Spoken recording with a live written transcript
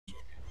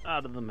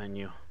Out of the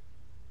menu.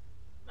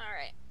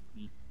 Alright.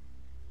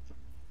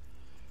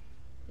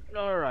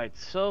 Alright,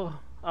 so,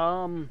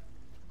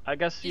 I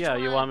guess, Did yeah,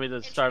 you want me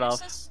to start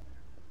introduce off? us?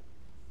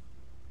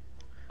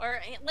 Or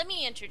let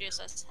me introduce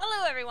us.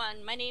 Hello,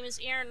 everyone. My name is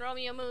Aaron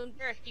Romeo Moon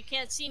Burke. You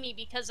can't see me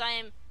because I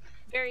am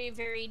very,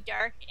 very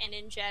dark and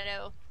in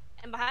shadow.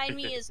 And behind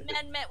me is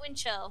Mad Matt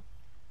Winchell.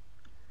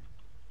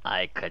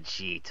 I could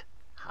cheat.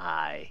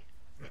 Hi.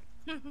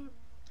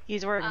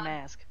 He's wearing a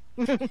mask.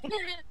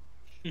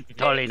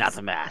 Totally not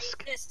a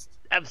mask. Racist.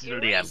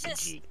 Absolutely You're am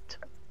racist. cheat.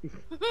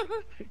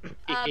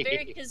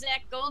 Barry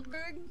Kazak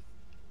Goldberg.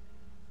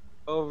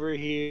 Over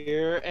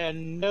here,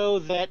 and no,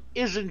 that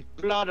isn't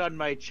blood on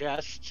my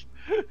chest.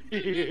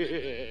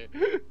 And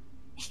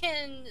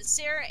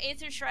Sarah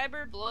Aether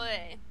Schreiber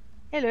Bloy.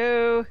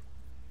 Hello.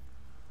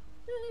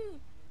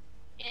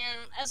 And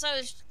as I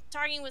was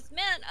talking with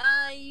Matt,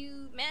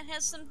 Matt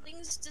has some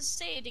things to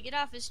say to get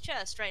off his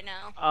chest right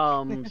now.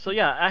 So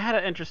yeah, I had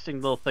an interesting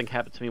little thing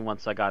happen to me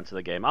once I got into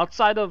the game.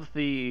 Outside of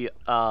the,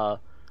 you might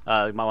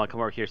want to come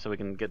over here so we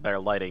can get better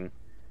lighting.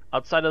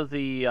 Outside of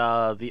the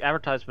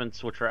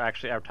advertisements, which are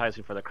actually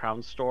advertising for the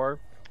Crown Store,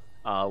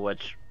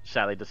 which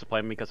sadly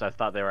disappointed me because I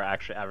thought they were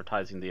actually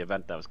advertising the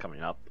event that was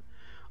coming up.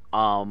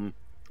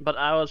 But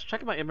I was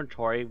checking my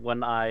inventory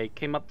when I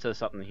came up to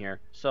something here.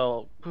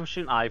 So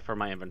pushing I for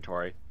my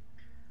inventory.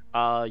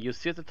 You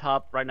see at the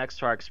top, right next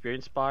to our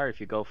experience bar,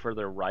 if you go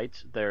further right,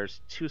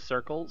 there's two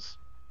circles.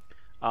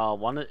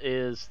 One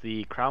is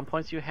the crown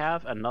points you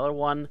have, another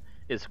one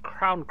is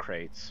crown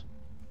crates.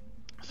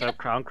 So Yep.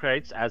 crown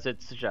crates, as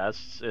it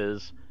suggests,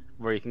 is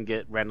where you can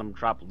get random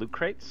drop loot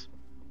crates.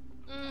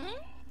 Mm-hmm.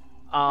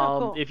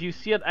 Cool. If you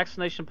see an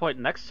exclamation point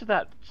next to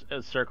that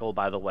circle,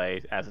 by the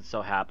way, as it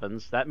so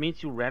happens, that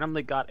means you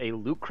randomly got a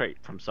loot crate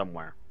from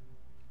somewhere.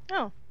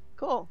 Oh,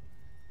 cool.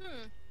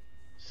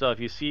 So if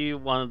you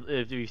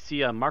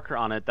see a marker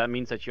on it, that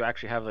means that you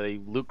actually have a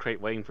loot crate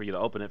waiting for you to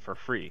open it for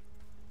free.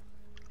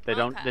 They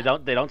Okay.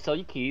 don't sell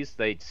you keys.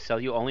 They sell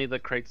you only the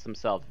crates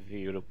themselves if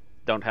you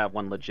don't have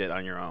one legit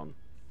on your own.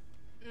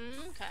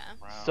 Okay.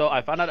 So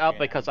I found that out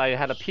because I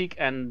had a peek,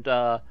 and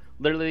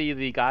literally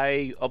the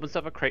guy opens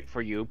up a crate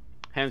for you,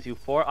 hands you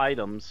 4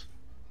 items,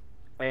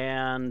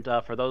 and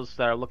for those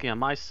that are looking on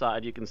my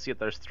side, you can see that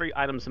there's 3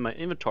 items in my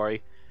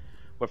inventory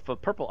with a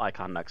purple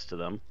icon next to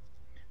them.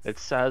 It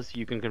says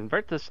you can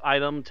convert this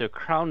item to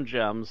crown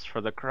gems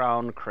for the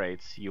crown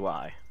crates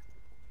UI.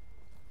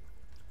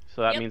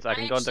 So that Yep, means I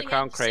can I go into actually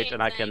crown have the crate same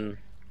and I thing. can,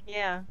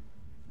 Yeah.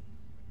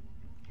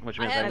 which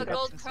I means have I a can.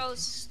 gold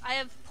coast. I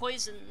have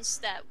poisons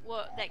that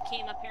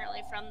came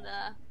apparently from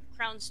the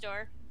Crown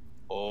Store.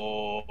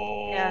 Oh,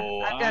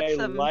 Yeah, I've got I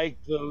some-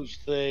 like those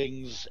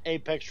things.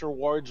 Apex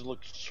rewards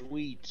look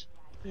sweet.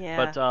 Yeah.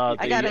 But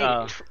I got a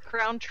the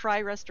crown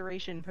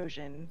tri-restoration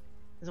potion.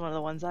 Is one of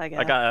the ones I got.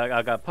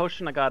 I got a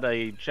potion, I got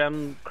a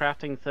gem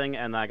crafting thing,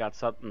 and I got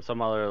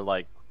some other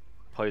like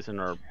poison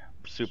or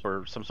soup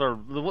or some sort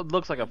of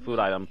looks like a food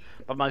item.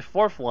 But my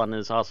 4th one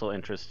is also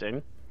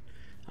interesting.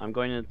 I'm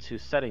going into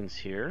settings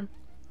here.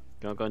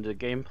 Gonna go into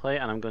gameplay,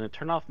 and I'm going to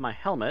turn off my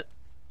helmet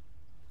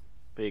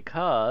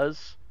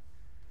because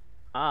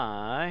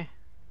I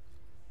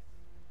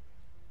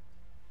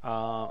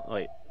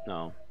wait,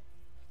 no.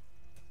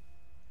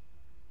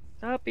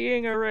 Stop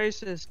being a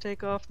racist.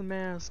 Take off the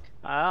mask.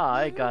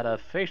 I got a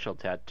facial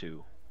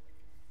tattoo.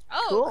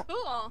 Oh, Cool.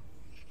 cool.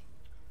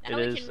 Now It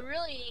we is- can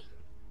really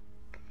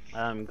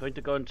I'm going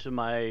to go into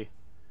my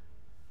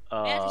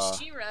Matt is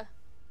She-Ra.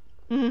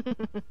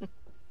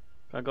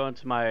 I'll go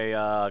into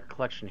my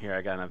collection here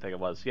again. I think it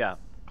was, yeah,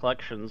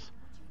 collections,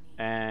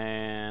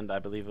 and I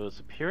believe it was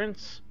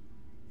appearance.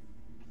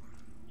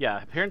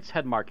 Yeah, appearance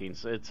head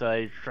markings. It's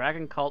a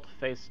dragon cult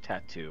face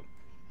tattoo.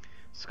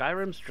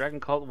 Skyrim's dragon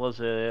cult was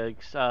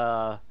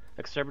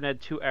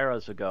exterminated 2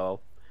 eras ago,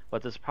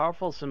 but this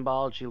powerful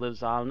symbology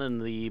lives on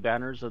in the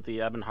banners of the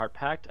Ebonheart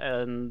Pact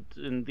and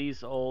in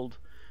these old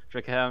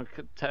draconic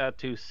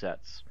tattoo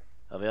sets,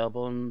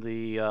 available in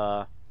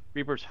the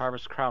Reaper's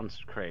Harvest Crowns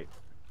crate.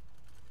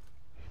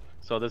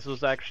 So this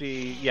was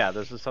actually, yeah,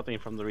 this is something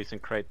from the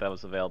recent crate that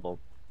was available.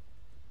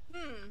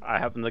 I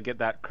happened to get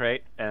that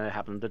crate, and it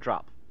happened to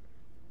drop.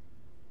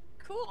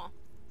 Cool.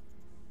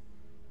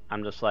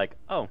 I'm just like,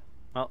 oh,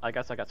 well, I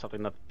guess I got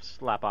something to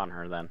slap on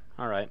her then.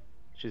 All right,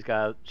 she's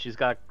got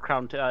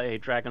a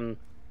dragon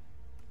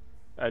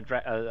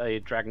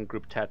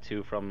group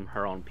tattoo from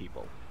her own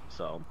people.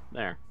 So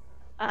there.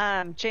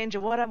 I'm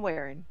changing what I'm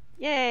wearing.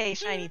 Yay,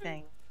 shiny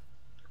thing.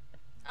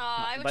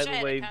 I wish By I the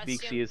had way, a costume.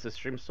 Beaksy, is the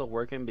stream still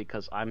working?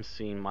 Because I'm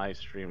seeing my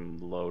stream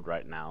load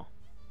right now.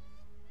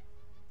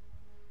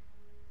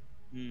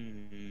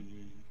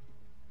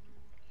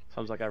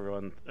 Sounds like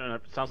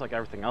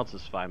everything else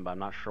is fine, but I'm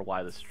not sure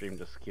why the stream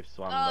just keeps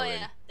on Oh loading.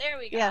 yeah, there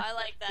we go. Yeah. I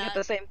like Got that.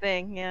 the same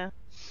thing. Yeah.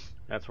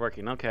 That's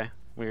working. Okay,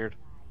 weird.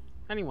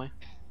 Anyway,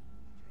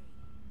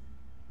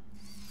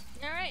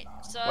 Alright,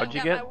 so What'd I've you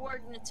got get? my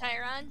Warden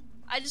attire on.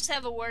 I just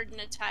have a Warden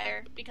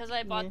attire because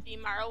I bought the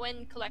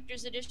Morrowind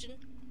Collector's Edition.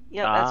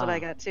 Yep, that's what Ah. I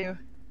got too.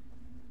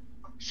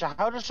 So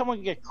how does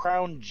someone get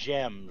crown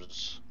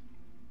gems?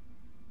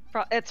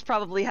 It's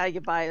probably how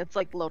you buy it. It's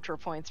like Lotro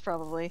points,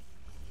 probably.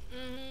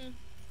 Mm-hmm.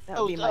 That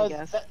would be my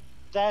guess.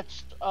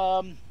 That's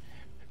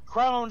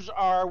crowns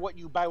are what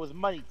you buy with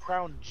money.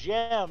 Crown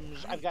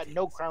gems, I've got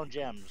no crown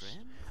gems.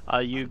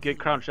 You get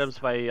crown gems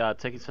by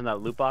taking some of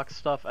that loot box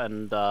stuff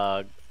and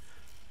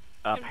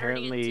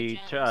apparently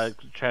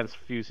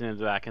transfusing it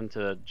back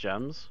into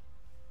gems.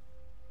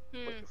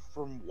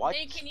 From what?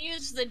 They can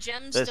use the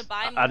gems This, to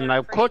buy more and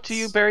I quote to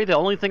you, crates. Barry, the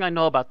only thing I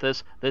know about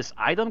this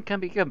item can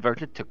be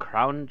converted to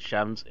crown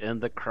gems in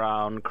the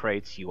crown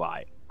crates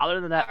UI. Other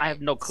than that, I have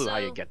no clue how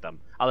you so- get them.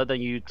 Other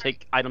than you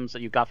take items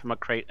that you got from a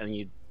crate and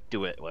you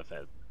do it with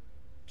it.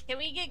 Can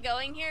we get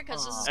going here?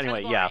 Because this is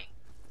Anyway, kind of yeah. boring.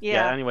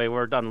 Yeah. Anyway,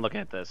 we're done looking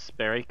at this.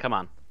 Barry, come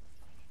on.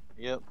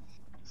 Yep.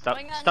 Stop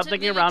Going on stop to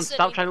thinking Mimic around. City.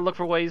 Stop trying to look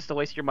for ways to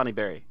waste your money,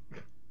 Barry.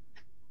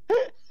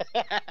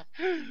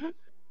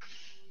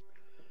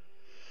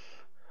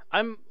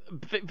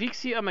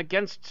 Vixie, I'm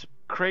against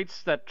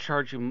crates that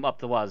charge you up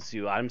the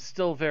wazoo. I'm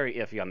still very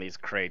iffy on these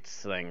crates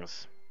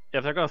things.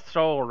 If they're gonna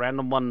throw a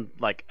random one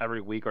like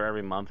every week or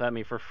every month at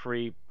me for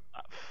free,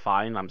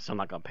 fine. I'm still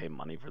not gonna pay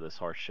money for this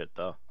horse shit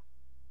though.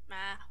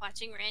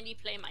 Watching Randy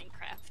play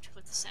Minecraft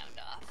with the sound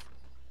off.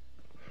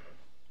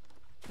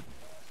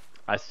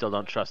 I still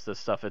don't trust this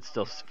stuff. It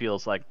still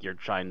feels like you're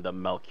trying to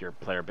milk your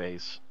player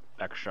base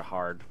extra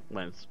hard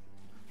when it's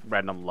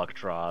random luck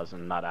draws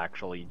and not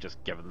actually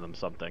just giving them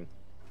something.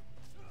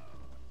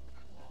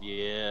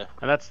 Yeah.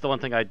 And that's the one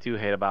thing I do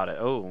hate about it.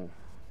 Oh.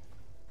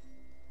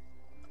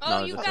 Oh,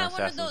 No, you that's got an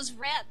one of assassin. those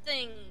rat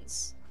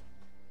things.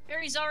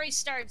 Barry's already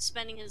started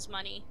spending his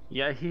money.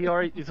 Yeah, he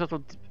already.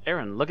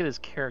 Aaron, look at his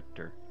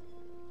character.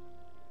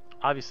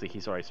 Obviously,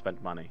 he's already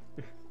spent money.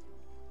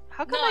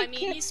 How come No, I I mean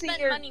can't he see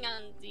spent your... money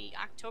on the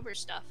October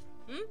stuff.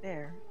 Hmm?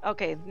 There.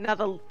 Okay, now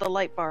the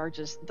life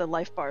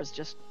bars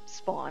just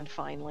spawned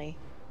finally.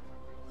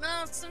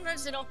 No,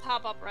 sometimes they don't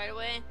pop up right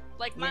away.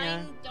 Like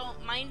Yeah.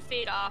 mine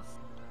fade off.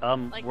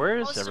 Like Where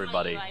is most of my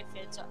everybody? UI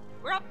fades off.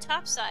 We're up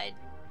top side.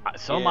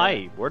 So am Yeah.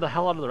 I. Where the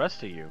hell are the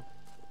rest of you?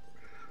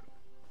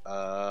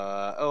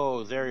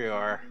 Oh, there you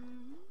are.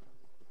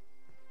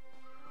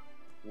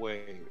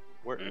 Wait,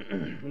 where?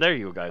 There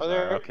you guys Oh, are.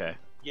 there- Okay.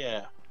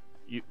 Yeah.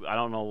 I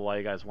don't know why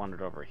you guys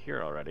wandered over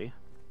here already.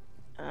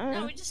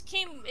 No, we just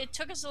came. It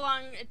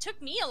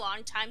took me a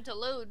long time to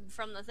load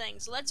from the thing.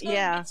 So let's go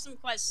Yeah. and get some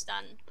quests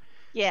done.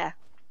 Yeah.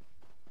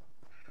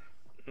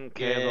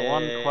 Okay, the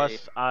one Yay.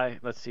 quest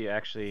let's see,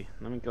 actually,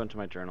 let me go into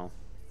my journal.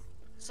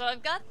 So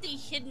I've got the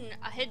hidden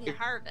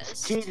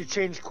harvest. Key to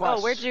change quests.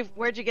 Oh,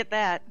 where'd you get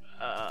that?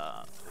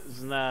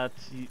 Isn't that,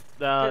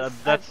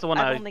 'Cause that's the one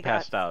I've I only got-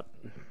 passed out.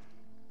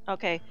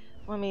 Okay,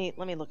 let me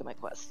look at my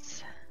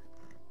quests.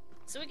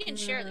 So we can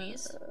share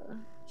these.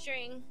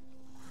 Sharing.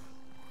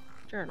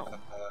 Journal.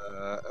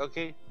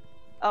 Okay.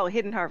 Oh,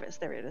 Hidden Harvest.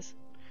 There it is.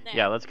 There.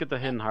 Yeah, let's get the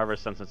hidden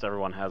harvest since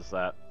everyone has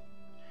that.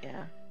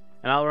 Yeah.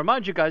 And I'll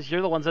remind you guys,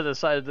 you're the ones that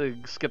decided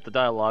to skip the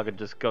dialogue and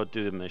just go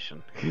do the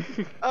mission.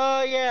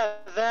 Oh, yeah,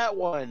 that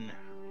one.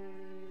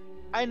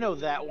 I know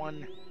that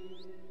one.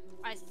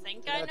 I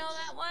think I know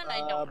That's, that one. I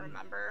don't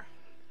remember.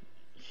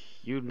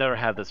 You've never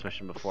had this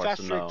mission before, so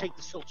Faster no. to take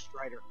the Silt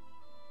Strider.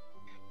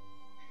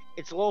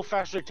 It's a little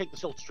faster to take the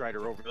Silt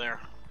Strider over there.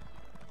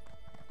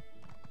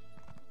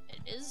 It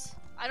is.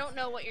 I don't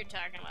know what you're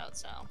talking about.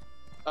 So.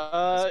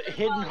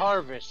 Hidden fun.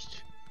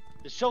 Harvest.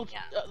 The Silt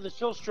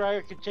Yeah.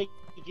 Strider can take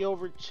you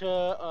over to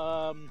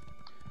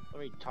let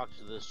me talk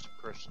to this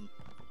person.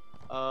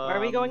 Where are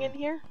we going in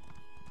here?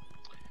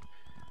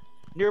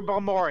 Near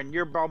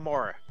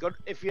Balmora.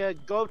 If you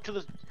go to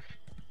the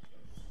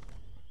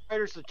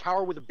the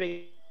tower with a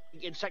big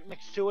insect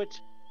next to it.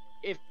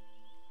 If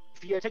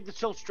you take the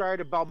Silt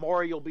Strider to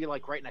Balmora, you'll be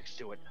like right next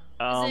to it.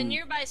 Is it a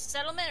nearby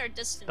settlement or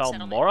distant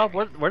settlement? Balmora?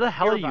 Barry? Where the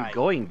hell are Nearby. you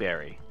going,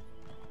 Barry?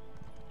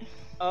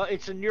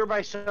 It's a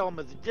nearby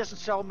settlement. The distant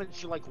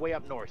settlements are like way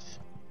up north.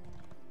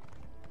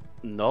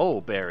 No,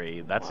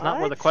 Barry. That's not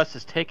where the What? quest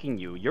is taking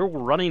you. You're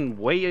running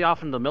way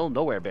off in the middle of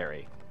nowhere,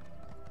 Barry.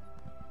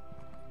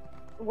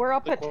 We're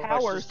up The a quest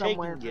tower is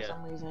somewhere taking for ya.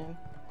 some reason.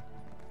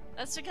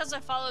 That's because I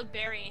followed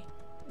Barry.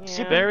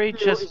 Yeah. Barry,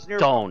 It's just near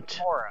don't.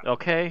 Balmora.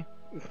 Okay?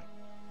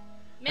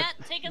 Matt,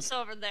 take us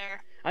over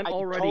there. I'm I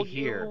already told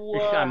here.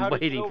 you, I'm how to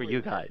get waiting for over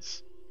you there.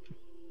 guys.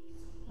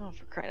 Oh,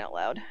 for crying out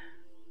loud.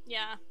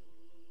 Yeah.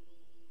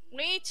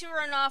 Way to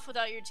run off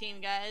without your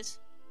team, guys.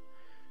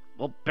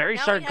 Well, Barry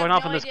Now we started have going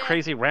off no on this idea.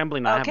 crazy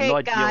rambling. I have Okay, no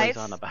idea what he's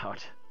guys. on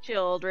about.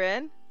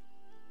 Children.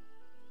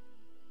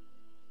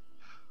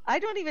 I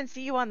don't even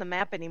see you on the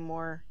map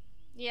anymore.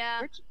 Yeah.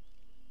 Where'd you-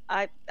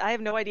 I have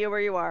no idea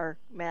where you are,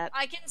 Matt.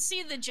 I can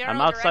see the general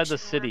I'm outside the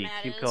direction city. where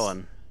Matt Keep is.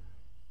 going.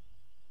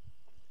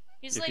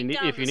 He's If like you need,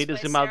 down if you this need to way,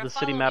 zoom out of Sarah, the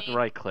city follow map, me.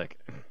 right click.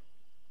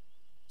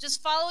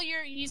 Just follow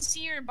you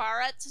see your bar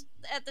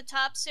at the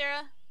top,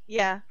 Sarah?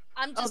 Yeah,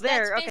 I'm Oh, just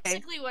there, that's okay.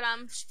 basically what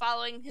I'm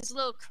following, his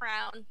little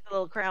crown. the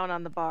little crown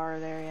on the bar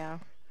there, yeah.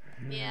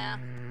 Yeah.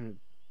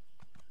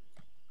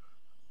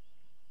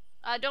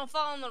 Don't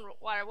fall in the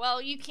water.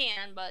 Well, you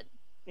can, but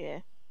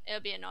Yeah.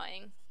 it'll be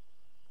annoying.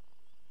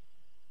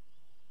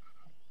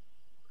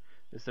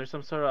 Is there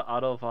some sort of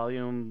auto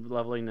volume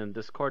leveling in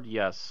Discord?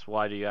 Yes.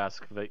 Why do you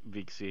ask,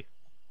 Vixie?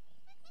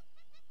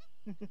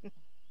 I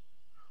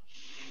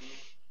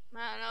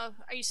don't know.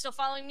 Are you still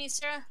following me,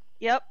 Sarah?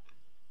 Yep.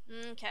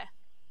 Okay.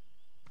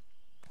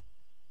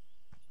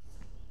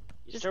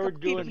 You Just started a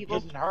couple doing people.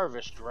 Hidden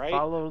Harvest, right?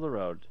 Follow the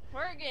road.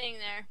 We're getting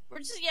there. We're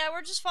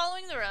just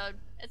following the road.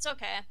 It's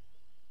okay.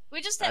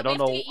 We just I we don't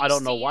have to know. get I don't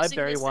used know to why using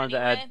Barry this wanted to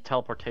anyway. add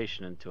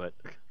teleportation into it.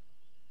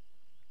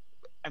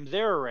 I'm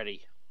there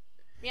already.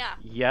 Yeah.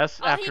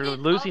 Yes, All he after did-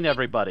 losing all he-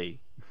 everybody.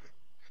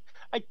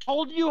 I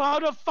told you how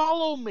to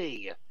follow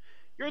me.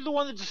 You're the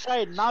one that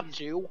decided not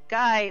to.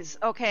 Guys,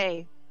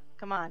 okay.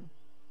 Come on.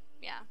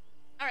 Yeah.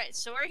 All right.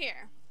 So we're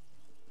here,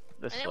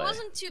 This and it way.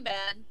 wasn't too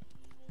bad.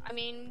 I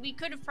mean, we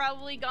could have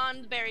probably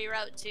gone the Barry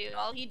route too.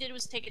 All he did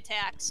was take a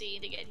taxi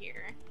to get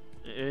here.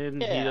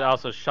 And he Yeah.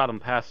 also shot him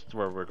past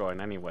where we're going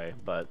anyway,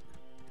 but...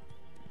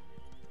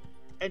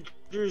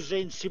 Enter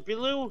Zane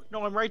Sipilu?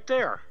 No, I'm right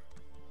there.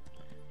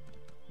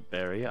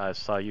 Barry, I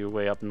saw you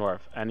way up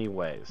north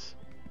anyways.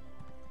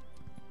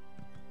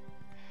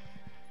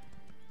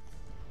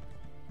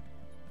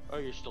 Oh,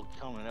 you're still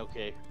coming.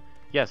 Okay.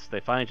 Yes, they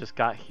finally just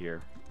got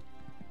here.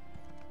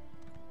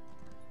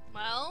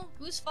 Well,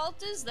 whose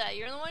fault is that?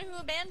 You're the one who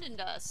abandoned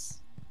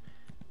us.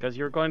 Because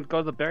you were going to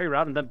go the Barry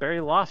route and then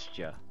Barry lost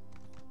you.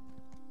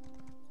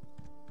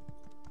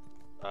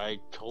 I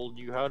told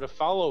you how to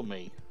follow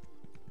me.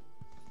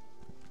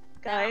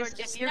 Now we're Guys,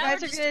 just- if you now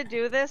guys we're are just- gonna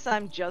do this,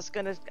 I'm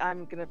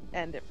gonna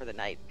end it for the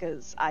night,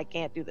 because I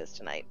can't do this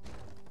tonight.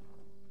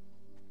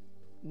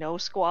 No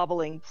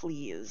squabbling,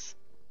 please.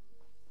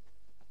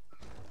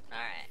 All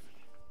right.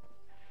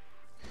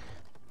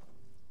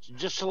 So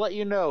just to let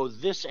you know,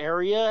 this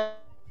area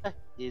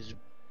is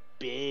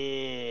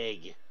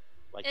big.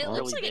 Like It really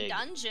looks like big. a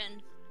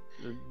dungeon.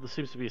 There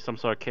seems to be some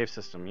sort of cave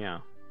system, yeah.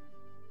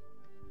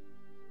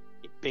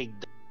 Big.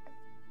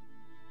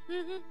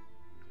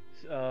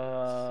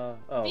 Oh.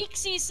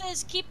 Vixie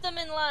says keep them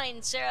in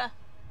line, Sarah.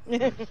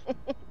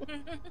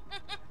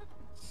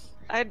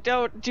 I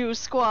don't do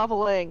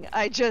squabbling.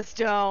 I just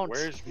don't.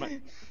 Where's my?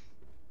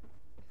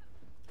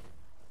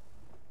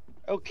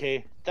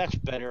 Okay, that's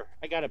better.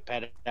 I gotta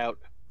pet it out.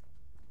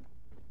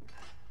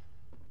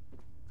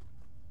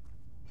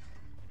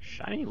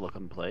 Shiny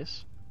looking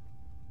place.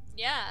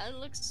 Yeah,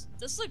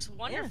 this looks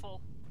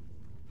wonderful.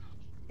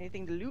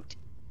 Anything to loot?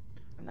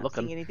 I'm not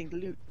Looking. seeing anything to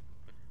loot.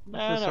 What's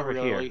Nah, this not over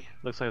really. here?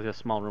 Looks like a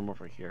small room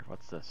over here.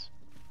 What's this?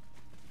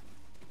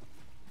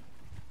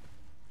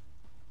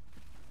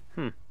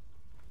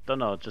 Don't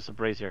know, it's just a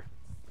brazier.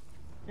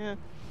 Yeah.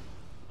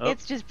 Oh,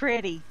 It's just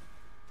pretty.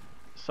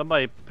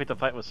 somebody picked a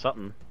fight with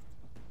something.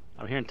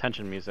 I'm hearing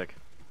tension music.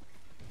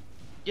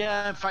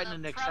 Yeah, I'm fighting the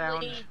next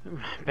Probably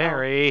round.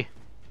 Barry!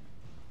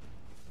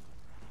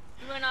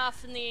 he went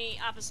off in the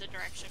opposite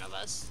direction of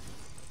us.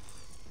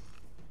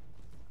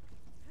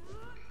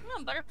 Come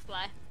on,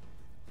 butterfly.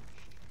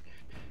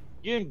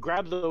 You can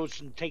grab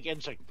those and take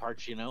insect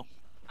parts, you know.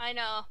 I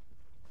know.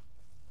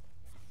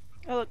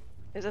 Oh look,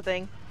 there's a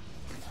thing.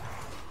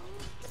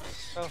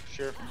 Oh,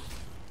 sure.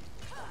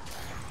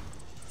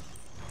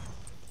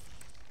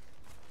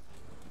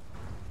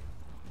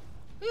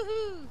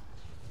 Woohoo!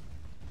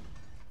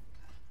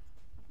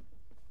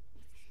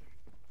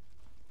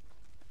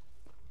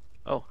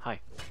 Oh, hi.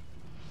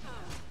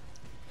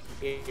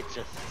 It's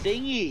a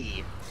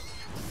thingy.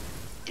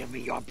 Give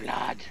me your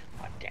blood.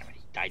 Oh, damn it,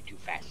 he died too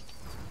fast.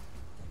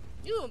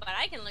 Ooh, but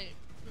I can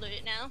loot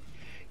it now.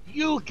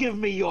 You give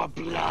me your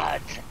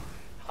blood.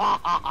 Ha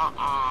ha ha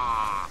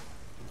ha.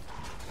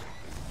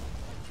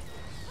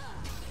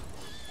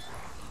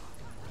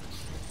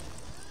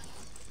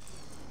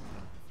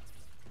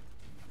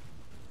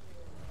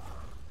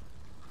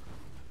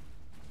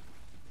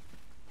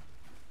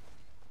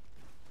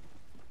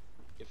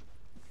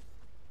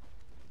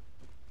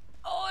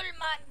 All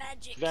my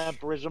magic.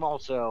 Vampirism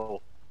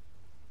also.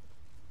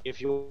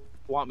 If you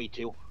want me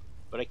to,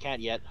 but I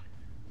can't yet.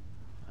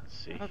 Let's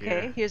see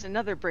Okay, here's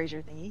another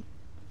brazier thingy.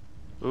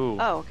 here. Ooh,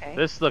 Oh, okay.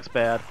 this looks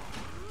bad.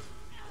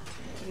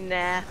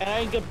 Nah. And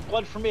I can get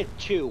blood from it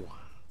too.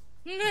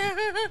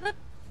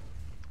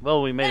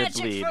 Well, we made it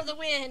Magic bleed. for the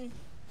win.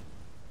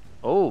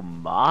 Oh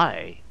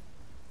my!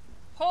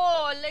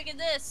 Oh, look at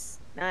this.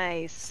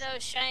 Nice. So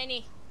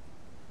shiny.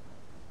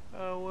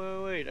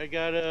 Oh wait, I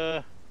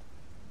got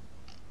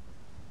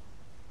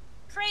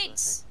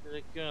Crates. Where'd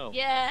it go?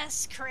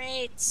 Yes,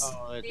 crates.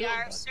 Oh, it's They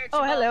are not. searchable.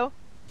 Oh, hello.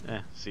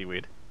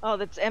 Seaweed. Oh,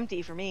 that's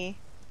empty for me.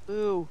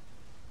 Ooh.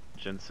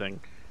 Ginseng.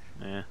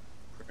 Yeah.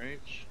 Great.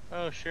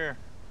 Oh sure.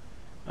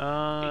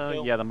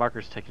 go. Yeah, the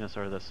marker's taking us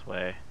over this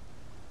way.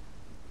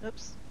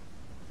 Oops.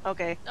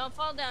 Okay. Don't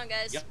fall down,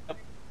 guys. Yep.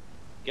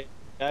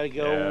 Gotta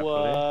go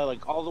Carefully.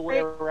 like all the way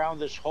around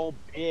this whole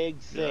big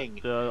thing.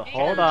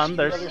 Hold Yeah, on,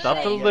 there's she's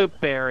stuff to really- loot,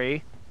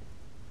 Barry.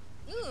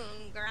 Ooh,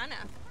 guarana.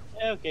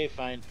 Okay,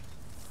 fine.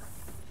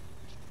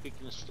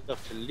 Speaking of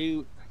stuff to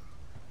loot.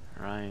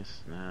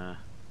 Rice, nah.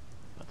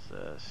 What's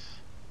this?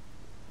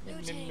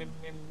 Looting.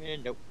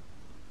 Nope.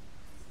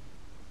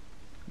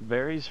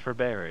 Berries for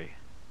Barry.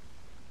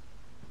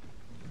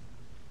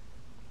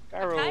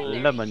 Barrels.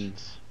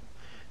 Lemons.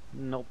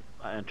 Nope,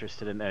 not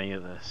interested in any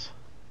of this.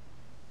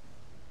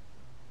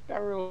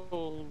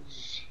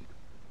 Barrels.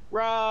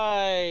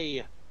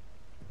 Rye.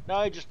 Now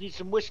I just need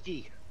some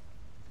whiskey.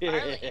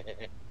 Barley.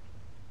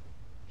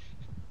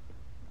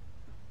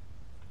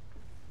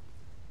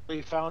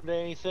 We found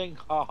anything?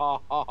 Ha ha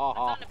ha ha I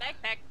ha. found a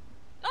backpack.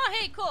 Oh,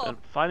 hey, cool. Been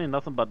finding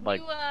nothing but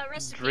like New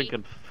recipe. drink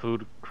and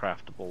food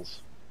craftables.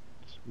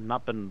 It's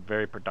not been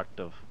very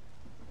productive.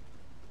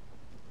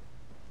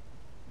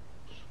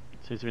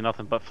 Seems to be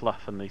nothing but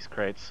fluff in these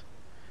crates.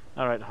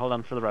 Alright, hold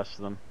on for the rest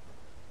of them.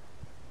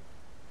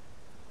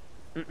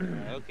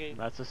 Okay.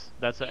 That's an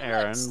Hey, look,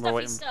 Aaron. We're stuffy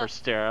waiting for stuff.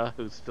 Stara,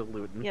 who's still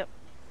looting. Yep.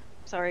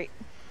 Sorry.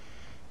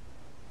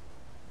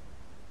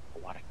 I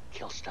want to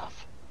kill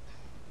stuff.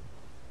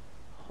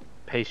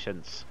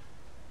 Patience.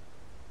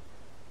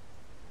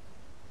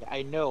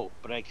 I know,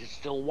 but I can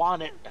still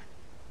want it.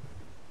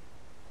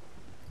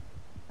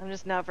 I'm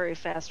just not very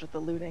fast with the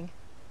looting.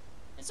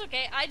 It's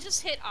okay. I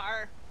just hit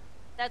R.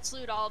 That's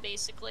loot all,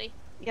 basically.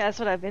 Yeah, that's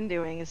what I've been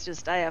doing. It's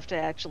just I have to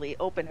actually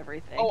open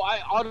everything. Oh, I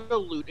auto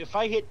loot. If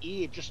I hit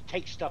E, it just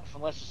takes stuff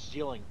unless it's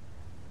stealing.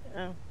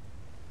 Oh.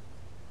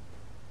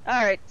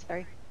 Alright,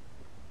 sorry.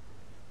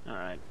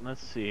 Alright,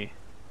 let's see.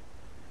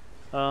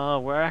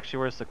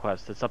 Where's the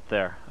quest? It's up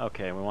there.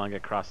 Okay, we want to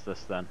get across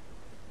this then.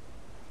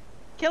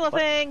 Kill a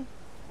What? thing!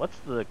 What's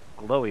the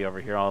glowy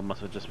over here? Oh, it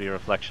must just be a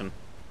reflection.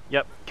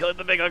 Yep, kill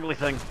the big ugly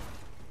thing.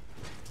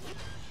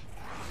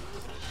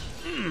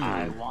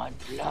 I want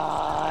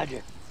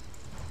blood.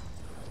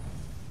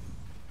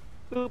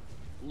 Boop.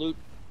 Loot.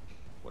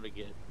 What I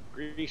get?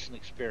 Recent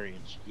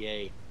experience.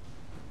 Yay.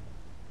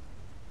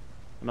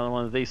 Another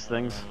one of these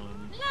things.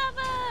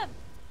 Lava!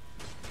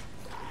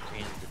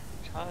 Contains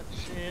the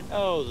toxin.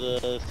 Oh,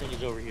 the thing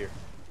is over here.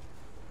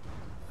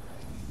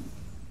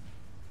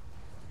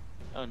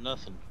 Oh,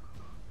 nothing.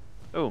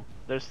 Oh,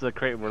 there's the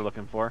crate we're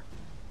looking for.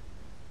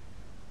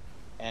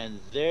 And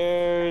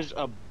there's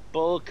a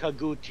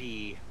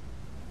Bulkaguti.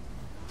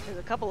 There's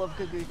a couple of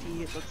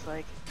Guguti, it looks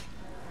like.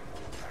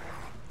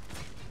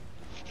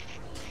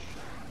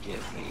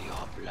 Give me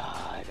your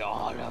blood,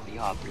 all of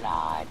your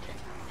blood.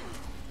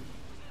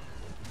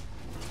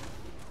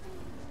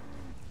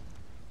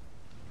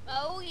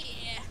 Oh,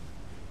 yeah.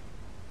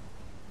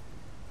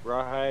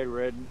 Rawhide,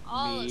 red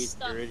All the meat,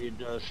 stuff. iridium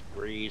dust,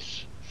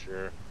 grease.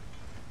 Sure.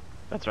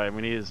 That's right,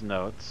 we need his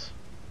notes.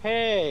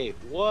 Hey,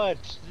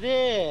 what's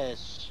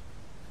this?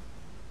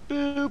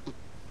 Boop.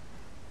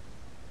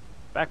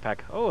 Backpack.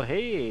 Oh,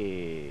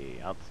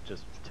 hey! I'll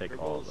just take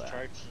all of Scribbles, that.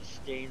 charts, and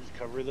stains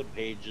cover the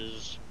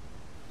pages.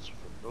 It's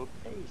for no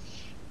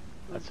pace.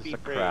 That's just Be a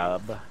brave.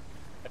 crab.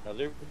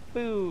 Another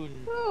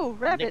boon. Woo,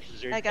 rabbit!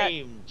 Nick's are I got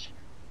tamed.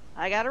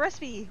 a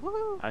recipe!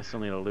 Woohoo! I still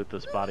need to loot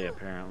this body,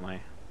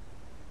 apparently.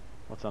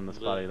 What's on this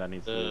body that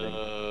needs looting?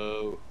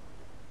 Oh,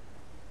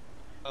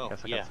 Guess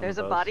I got yeah. some- There's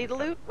a those. body to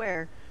Okay. loot?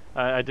 Where?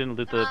 I didn't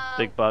loot the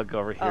big bug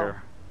over Oh.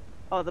 here.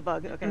 Oh, the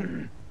bug, okay.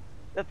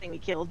 The thing we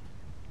killed.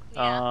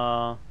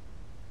 Yeah.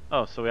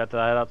 Oh, so we have to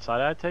hide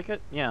outside, I take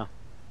it? Yeah.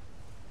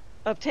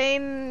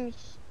 Obtain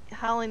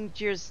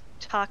Hallinger's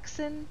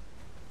toxin?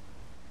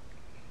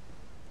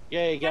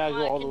 Yeah, you gotta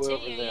go all the way over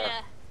Continue, there.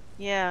 yeah.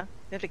 Yeah,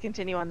 we have to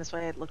continue on this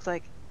way, it looks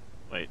like.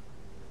 Wait.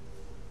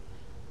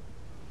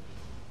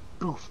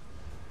 Oof.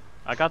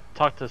 I got to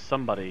talk to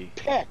somebody.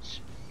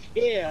 Pets.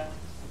 Yeah.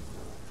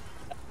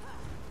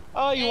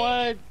 Oh, you Hey.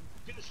 wanna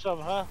do some,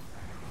 huh?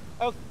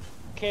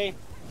 Okay.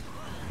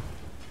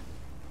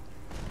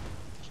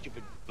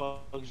 Stupid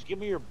bugs. Give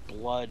me your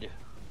blood.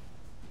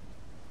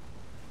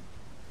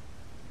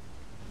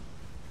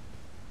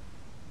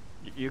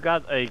 You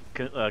got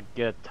get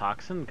a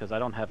toxin? Because I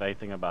don't have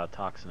anything about a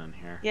toxin in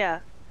here. Yeah.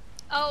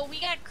 Oh, we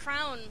got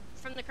Crown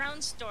from the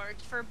Crown store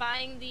for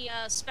buying the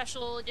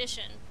special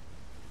edition.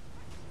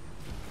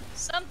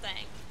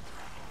 Something.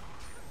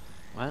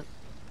 What?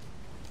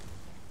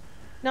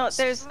 No,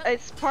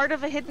 it's part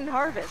of a hidden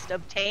harvest.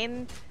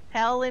 Obtain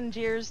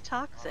Hallinger's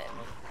toxin.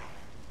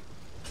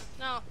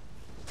 No.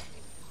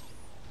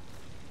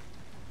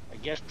 I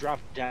guess drop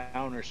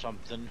down or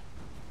something.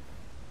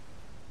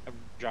 I'm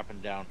dropping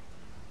down.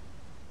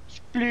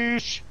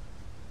 Sploosh!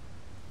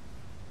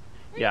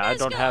 Where Yeah, you I guys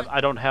don't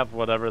going? have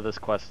whatever this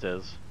quest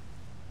is.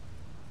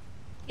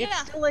 It's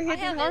Yeah, still a I hidden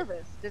have it.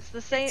 harvest. It's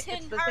the same. It's It's,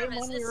 hidden the same harvest.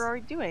 one we It's- were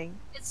already doing.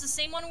 It's the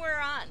same one we're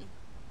on.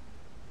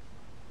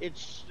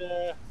 It's,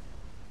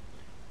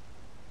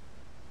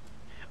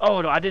 Oh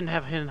no, I didn't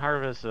have hidden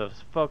harvest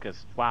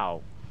focused.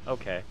 Wow.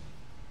 Okay.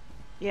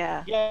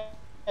 Yeah. yeah,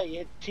 you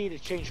hit T to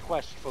change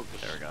quest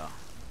focus. There we go.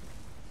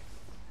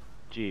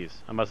 Jeez,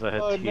 I must have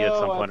hit Oh T no, at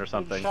some point I've or been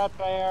something. shot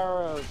by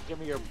arrows. Give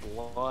me your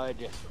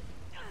blood.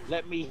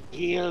 Let me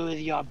heal with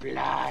your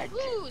blood.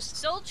 Ooh,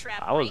 soul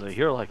trap. I was a right?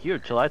 hero like you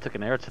till I took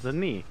an arrow to the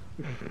knee.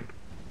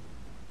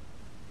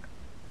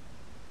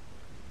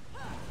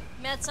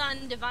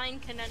 Metzon Divine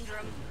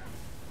Conundrum.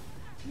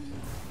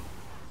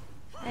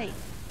 Hey,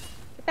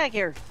 get back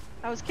here!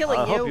 I was killing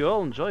I you. hope you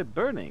all enjoy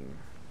burning.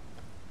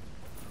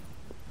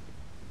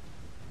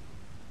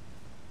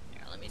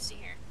 Here, let me see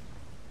here.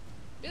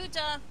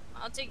 Buta,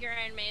 I'll take your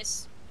iron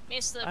mace.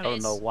 Mace to the I face.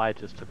 don't know why I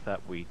just took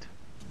that wheat.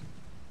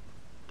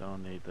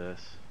 Don't need this.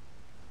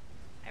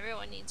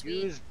 Everyone needs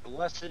wheat. Use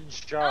blessed Oh,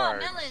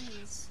 shards.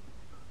 melons!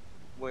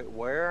 Wait,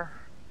 where?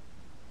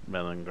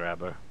 Melon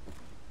grabber.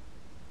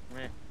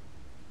 Meh.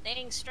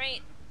 Dang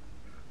straight.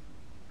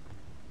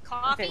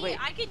 Coffee? wait.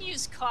 I can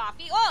use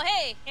coffee. Oh,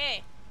 hey,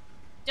 hey.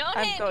 Don't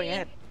I'm hit going me.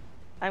 ahead.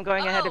 I'm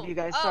going ahead of you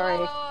guys. Sorry.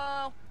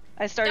 Oh.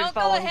 I started Don't go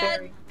following ahead.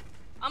 Barry.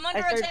 I'm under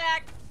started-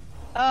 attack.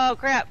 Oh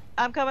crap!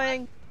 I'm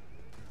coming.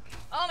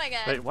 Oh my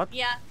god. Wait, what?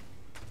 Yeah.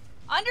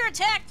 Under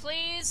attack,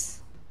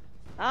 please.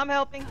 I'm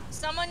helping.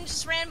 Someone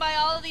just ran by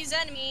all of these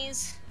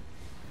enemies.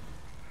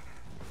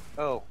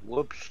 Oh,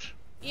 whoops.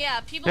 Yeah,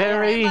 people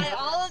Barry. ran by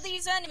all of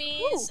these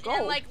enemies Ooh, and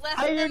gold. like left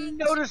I them. didn't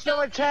to notice kill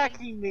them me.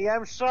 attacking me.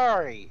 I'm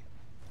sorry.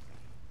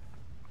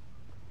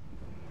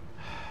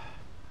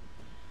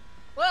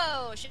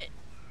 Whoa, shit.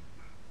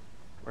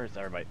 Where's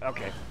everybody?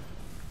 Okay.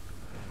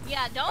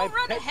 Yeah, don't I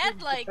run bet ahead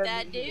you like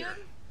that, defend dude. here.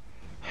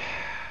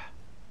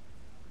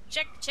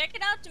 Check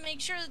it out to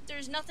make sure that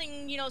there's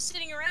nothing, you know,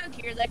 sitting around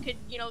here that could,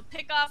 you know,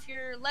 pick off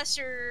your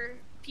lesser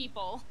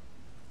people.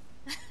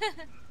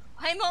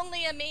 I'm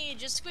only a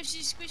mage, a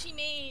squishy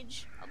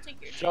mage. I'll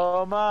take your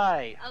So am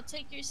I. I'll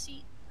take your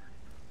seat.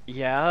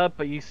 Yeah,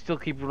 but you still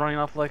keep running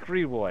off like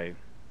Reroy.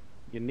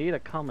 You need to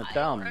calm it I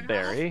down, run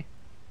Barry.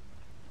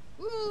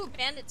 Ooh,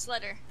 bandit's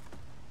letter.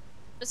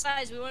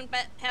 Besides, we went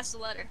past the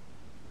letter.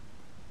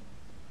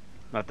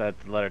 Not that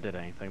the letter did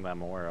anything that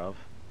I'm aware of.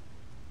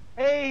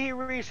 Hey, he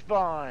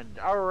respawned.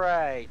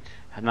 Alright.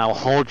 Now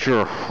hold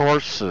your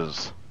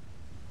horses.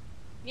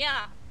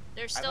 Yeah,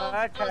 there's I'm still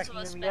not those of attacking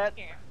us them back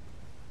yet. here.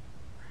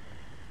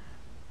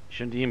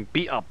 Shouldn't even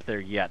be up there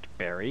yet,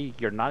 Barry.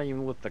 You're not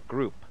even with the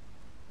group.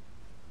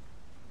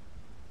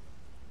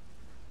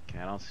 Okay,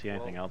 I don't see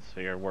anything Well, else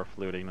here worth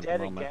looting at the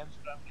Dead moment. again,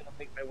 so I'm gonna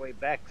make my way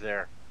back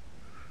there.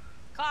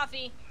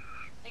 Coffee.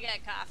 I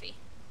got coffee.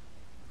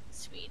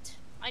 Sweet.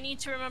 I need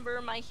to remember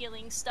my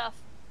healing stuff.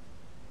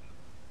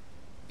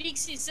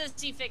 Beaksy says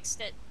he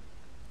fixed it.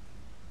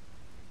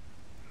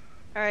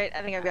 All right,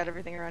 I think I've got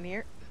everything around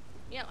here.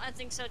 Yep, I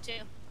think so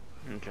too.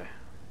 Okay.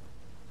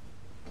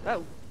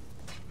 Oh,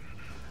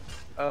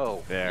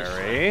 Oh.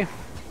 Barry.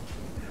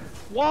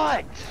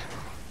 What?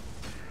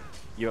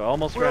 You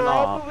almost We're ran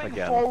all off moving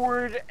again.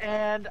 forward,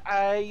 and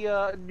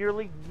I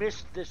nearly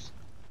missed this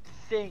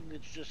thing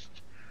that's just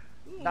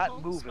Ooh, not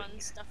holds moving. Fun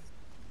stuff.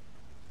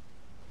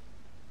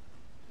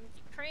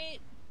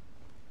 Crate.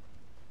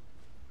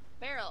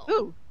 Barrel.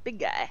 ooh, big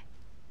guy.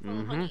 Full of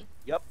Mm-hmm. honey.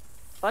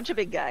 Bunch of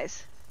big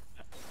guys.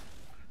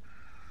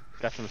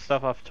 Got some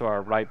stuff off to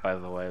our right, by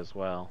the way, as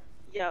well.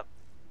 Yep.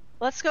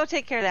 Let's go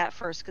take care of that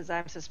first, because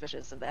I'm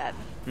suspicious of that.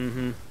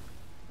 Mm-hmm.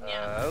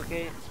 Yeah.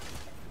 Okay.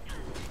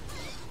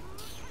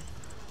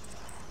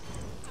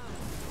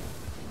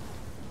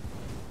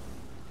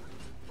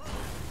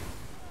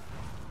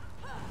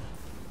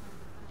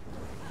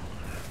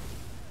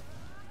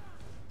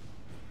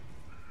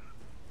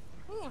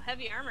 Ooh,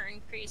 heavy armor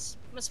increase.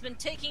 Must have been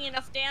taking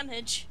enough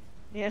damage.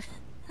 Yeah.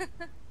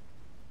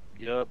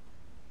 Yup.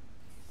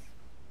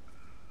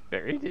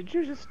 Barry, did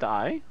you just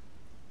die?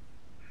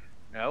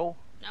 No.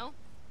 No?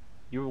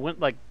 You went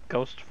like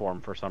ghost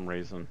form for some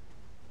reason.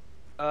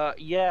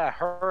 Yeah,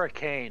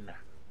 hurricane.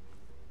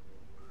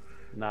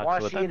 Not Wanna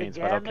sure what see that it means,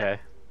 again? but okay.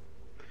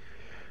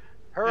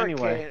 Hurricane.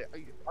 Anyway.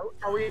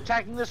 Are we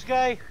attacking this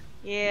guy?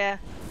 Yeah.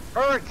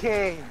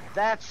 Hurricane.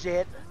 That's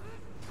it.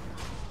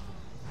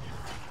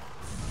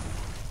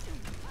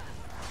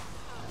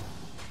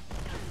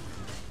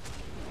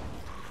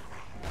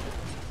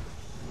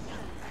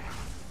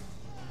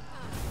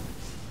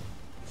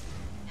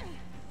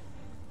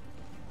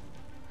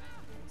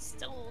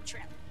 Still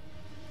trap.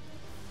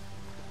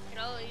 Could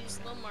always use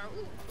a little more.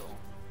 Ooh,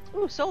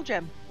 cool. Ooh, soul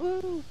gem.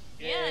 Ooh.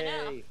 Yeah, I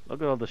know. Yay.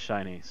 Look at all the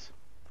shinies.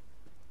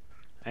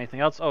 Anything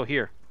else? Oh,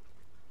 here.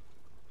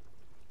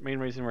 Main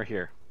reason we're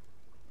here.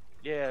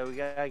 Yeah, we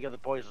gotta get the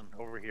poison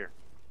over here.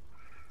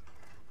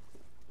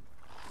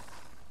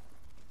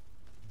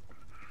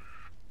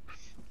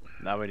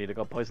 Now we need to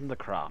go poison the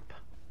crop.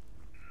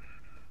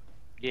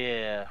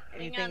 Yeah.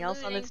 Anything on else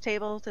on looting. this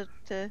table to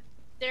There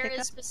Pick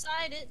is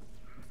beside it.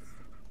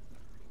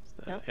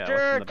 Nope. Yeah, what's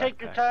Sure, in the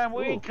take your backpack? time.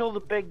 We Ooh. can kill the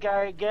big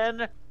guy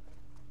again.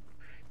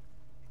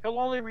 He'll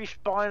only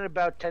respawn in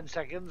about 10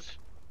 seconds.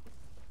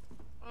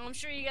 Well, I'm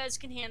sure you guys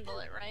can handle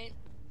it, right?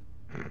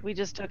 We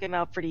just took him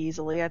out pretty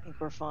easily. I think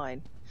we're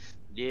fine.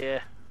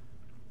 Yeah.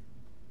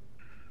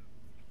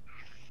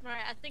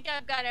 Alright, I think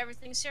I've got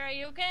everything. Sarah,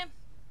 you okay?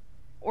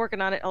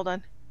 Working on it. Hold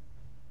on.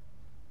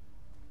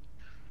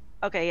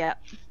 Okay, yeah.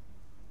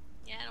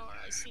 Yeah, I don't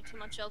really see too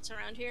much else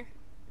around here.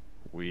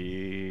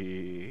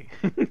 We.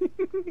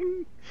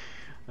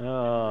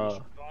 Respawn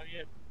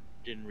yet?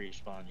 Didn't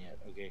respawn yet.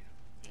 Okay.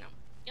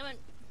 Come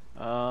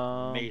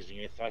on. Amazing.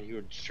 I thought he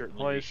would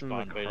certainly Poison the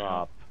respawn by now.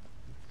 crop.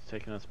 It's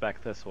taking us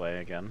back this way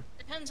again.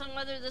 Depends on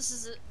whether this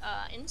is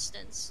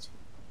instanced.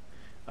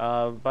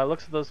 By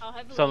looks of those, How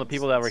heavily some of the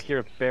people that were instanced. here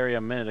with Barry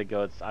a minute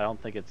ago, I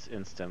don't think it's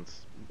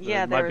instance.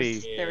 Yeah, it might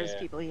there's be. there is Yeah.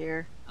 people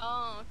here.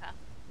 Oh, okay.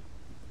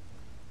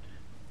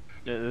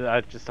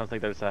 I just don't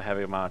think there's a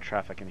heavy amount of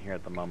traffic in here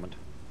at the moment.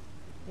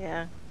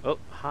 Yeah. Oh,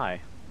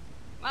 hi.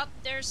 Oh,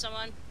 there's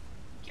someone.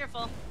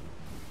 Careful.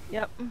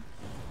 Yep.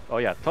 Oh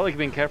yeah, totally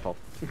being careful.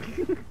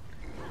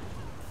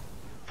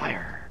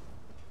 Fire.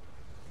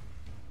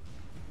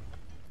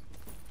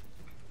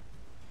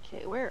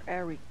 Okay, where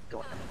are we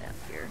going on the map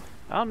here?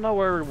 I don't know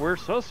where we're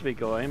supposed to be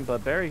going,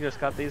 but Barry just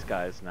got these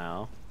guys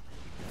now.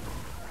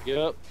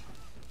 Yep.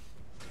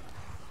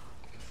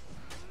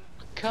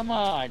 Come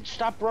on,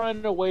 stop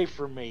running away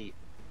from me.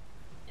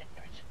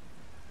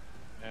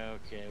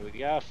 Okay, we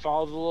gotta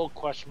follow the little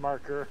quest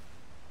marker.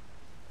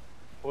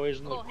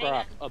 Poison the Cool, hang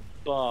crop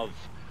above.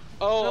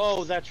 Oh,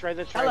 Oops. that's right,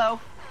 that's right. Hello.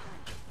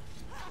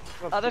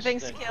 Flip Other this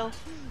things thing. to kill.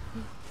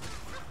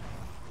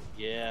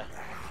 Yeah.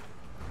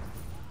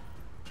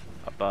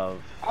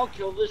 Above. I'll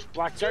kill this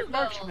Black Dark Tubo.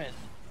 Marksman.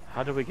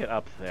 How do we get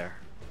up there?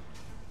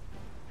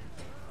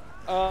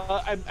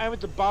 I'm at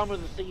the bottom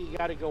of the thing, you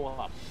gotta go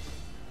up.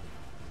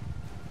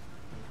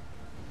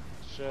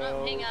 So...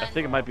 Oh, hang I on.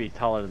 think it might be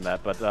taller than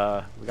that, but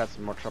we got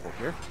some more trouble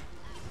here.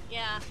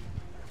 Yeah.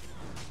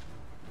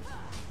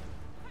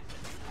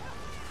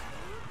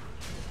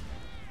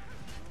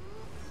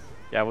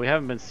 Yeah, we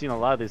haven't been seeing a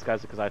lot of these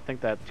guys because I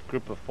think that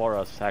group before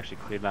us actually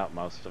cleared out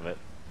most of it.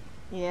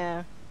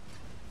 Yeah.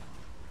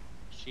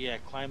 So yeah,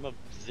 climb up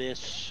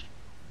this.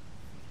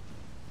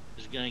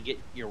 Is gonna get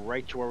you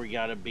right to where we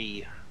gotta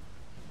be.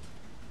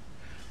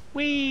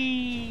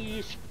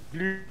 Whee!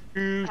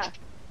 Sploosh. Ah.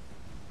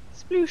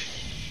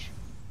 Sploosh.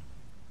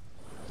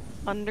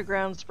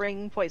 Underground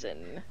spring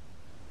poison.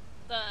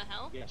 The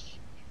hell? Yes.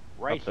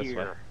 Right Up this way.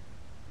 here.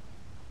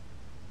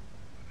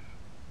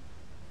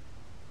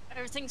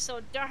 Everything's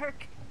so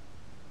dark.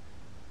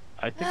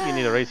 I think you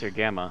need to raise your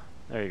gamma.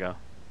 There you go.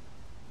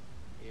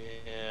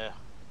 Yeah.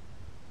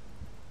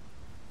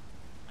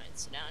 Alright,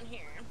 so down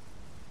here.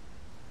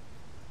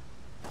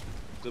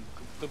 Good,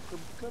 good, good,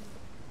 good,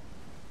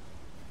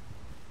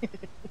 good.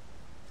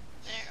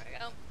 There we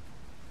go.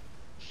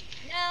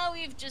 Now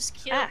we've just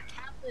killed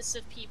countless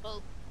of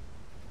people.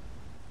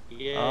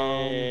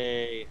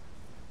 Yay.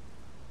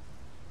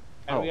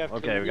 And Oh, we have to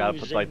okay, we gotta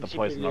put lose like the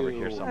poison over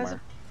here Antipalu.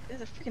 somewhere.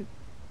 There's a freaking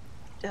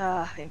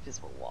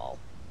invisible wall.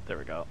 There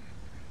we go.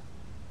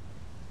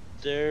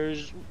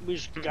 We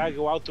just gotta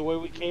go out the way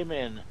we came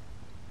in.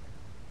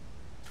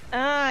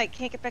 Ah, I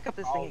can't get back up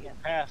this Follow thing the again.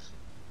 path.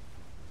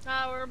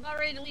 We're about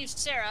ready to leave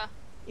Sarah.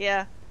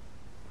 Yeah.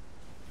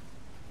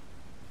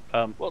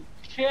 Well,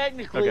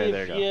 technically, Okay,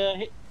 there if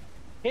you you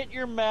hit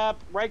your map,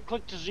 right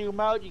click to zoom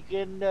out, you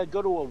can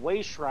go to a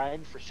way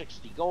shrine for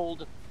 60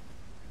 gold.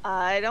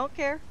 I don't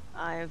care.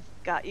 I've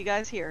got you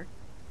guys here.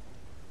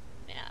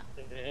 Yeah.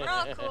 We're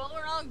all cool.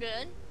 We're all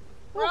good. Oh,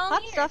 We're all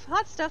hot here. stuff,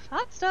 hot stuff,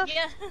 hot stuff.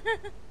 Yeah.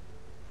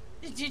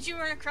 Did you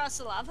run across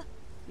the lava?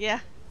 Yeah.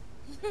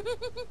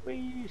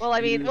 Please, Well,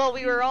 I mean, please, well,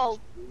 we were all,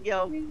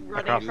 running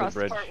Across across, the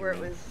the bridge. part where it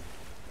was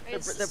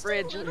It's the still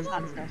bridge and the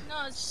hot livable? stuff.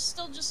 No, it's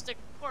still just a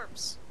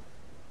corpse.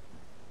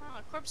 Oh,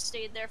 a corpse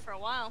stayed there for a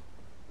while.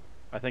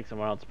 I think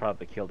someone else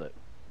probably killed it.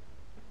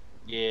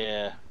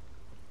 Yeah.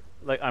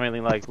 Like, I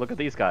mean, like, look at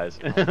these guys.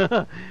 Speaking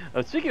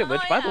of Oh,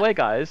 which, by the yeah. way,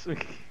 guys,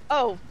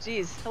 Oh,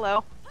 jeez.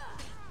 Hello.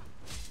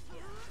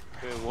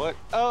 Wait, what?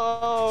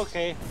 Oh,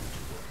 okay.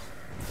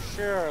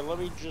 Sure, let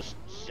me just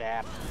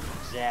zap.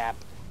 Zap.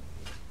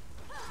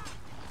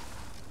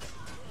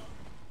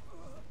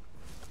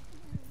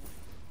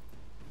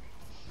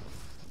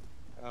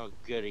 Oh,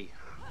 goody.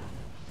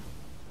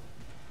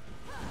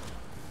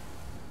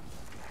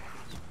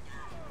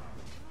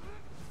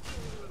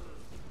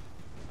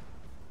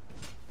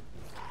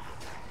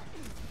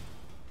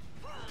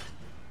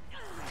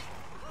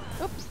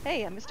 Oops.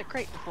 Hey, I missed a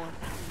crate before.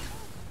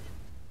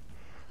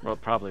 well,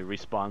 probably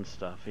respawn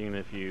stuff, even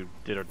if you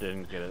did or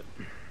didn't get it.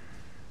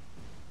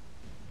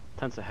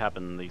 Tends to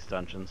happen in these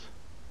dungeons.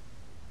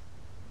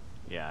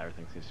 Yeah,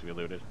 everything seems to be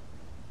looted.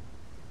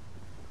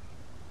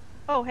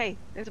 Oh, hey,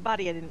 there's a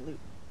body I didn't loot.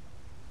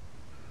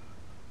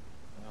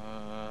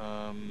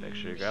 Make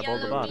sure you grab all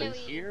the Yellow bodies.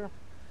 Billy. Here?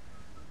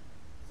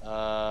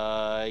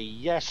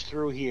 Yes,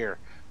 through here.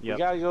 Yep. We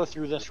gotta go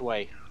through this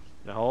way.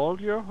 Now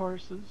hold your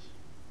horses.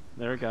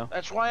 There we go.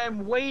 That's why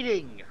I'm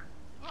waiting.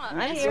 Oh, I'm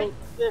I, We here. go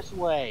this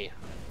way.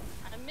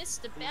 I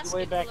missed the the basket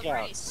way back full of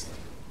out. rice.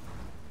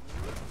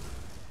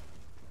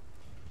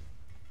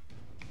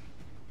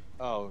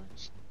 Oh,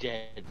 it's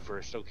dead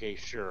first. Okay,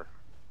 sure.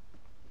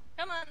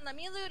 Come on, let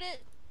me loot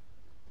it.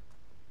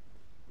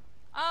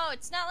 Oh,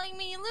 it's not letting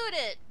me loot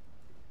it.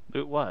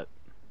 Loot what?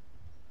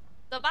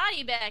 The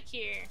body back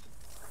here.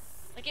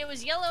 Like it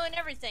was yellow and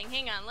everything.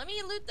 Hang on, let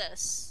me loot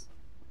this.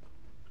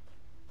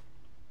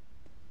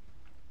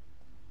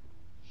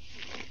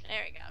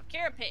 There we go.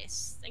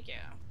 Carapace. Thank you.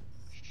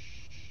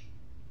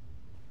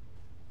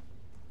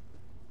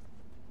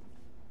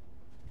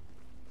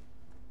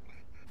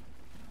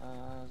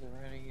 Is there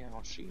any? I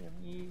don't see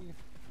any.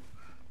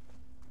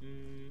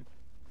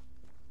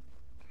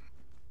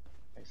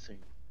 I think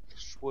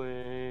this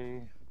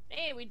way.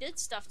 Hey, we did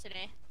stuff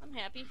today. I'm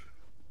happy.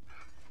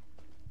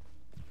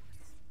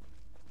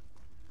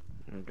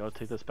 And go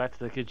take this back to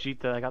the Khajiit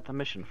that I got the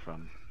mission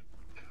from.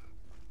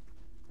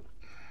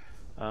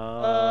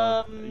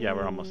 Yeah,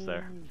 we're almost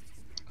there.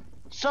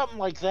 Something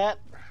like that.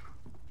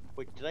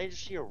 Wait, did I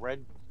just see a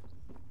red?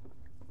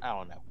 I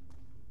don't know.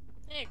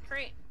 Hey,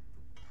 crate.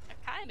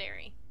 Acai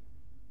berry.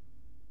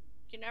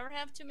 You can never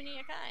have too many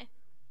acai.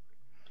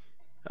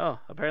 Oh,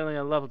 apparently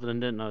I leveled it and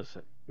didn't notice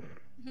it.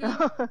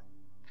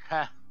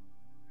 Ha.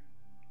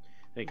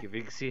 Thank you,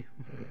 Vixie.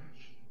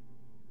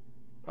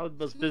 I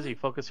was busy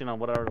focusing on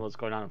whatever was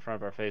going on in front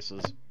of our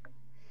faces.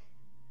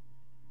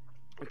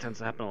 It tends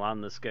to happen a lot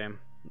in this game.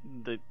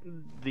 The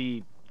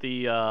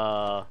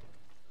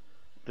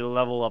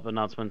level up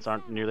announcements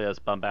aren't nearly as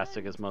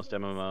bombastic as most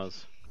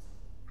MMOs.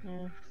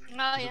 Yeah.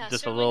 Oh yeah, Just a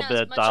certainly little not bit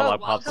as of much dialogue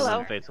as pops in Hello.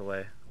 and fades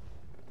away.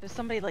 There's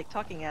somebody like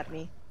talking at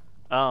me.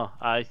 Oh,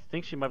 I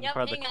think she might be Yep,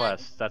 part of the hang on.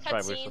 quest. That's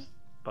right, we're Cutscene.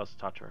 supposed to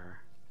talk to her.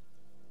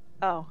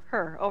 Oh,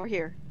 her over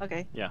here.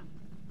 Okay. Blah.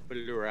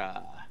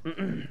 You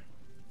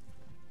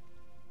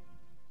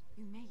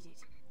made it.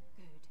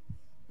 Good.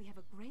 We have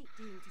a great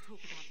deal to talk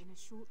about in a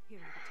short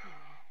period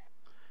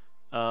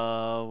of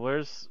time.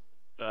 Where's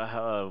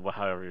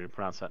however you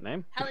pronounce that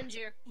name?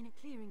 Halangier. In a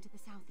clearing to the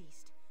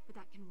southeast, but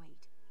that can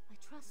wait. I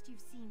trust you've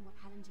seen what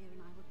Halangier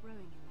and I were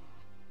growing in there.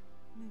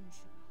 Moon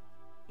sugar.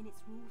 In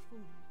its raw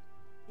form.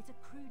 It's a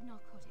crude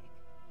narcotic,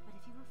 but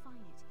if you refine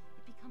it,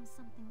 it becomes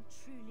something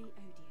truly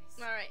odious.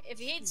 Alright, if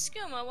he hates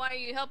skooma, why are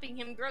you helping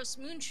him grow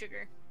moon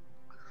sugar?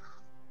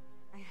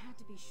 I had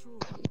to be sure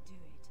he would do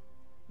it.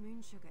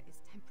 Moon sugar is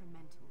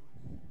temperamental.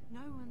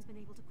 No one's been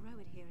able to grow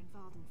it here in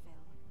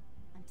Vardenfell.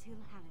 Until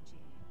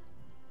Halangier.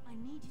 I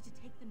need you to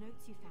take the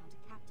notes you found to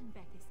Captain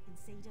Bethis in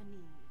Seyda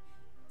Neen.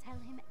 Tell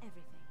him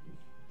everything.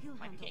 He'll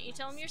Why handle can't you the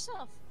tell him rest.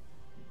 yourself?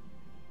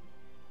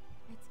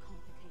 It's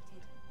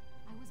complicated.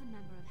 I was a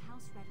member of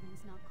House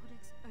Redwing's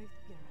Narcotics Oath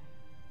Bureau.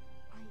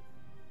 I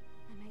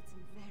made some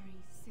very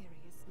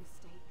serious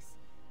mistakes.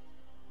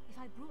 If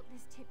I brought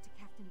this tip to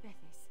Captain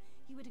Bethis,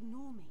 he would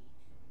ignore me.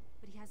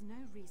 But he has no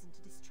reason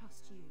to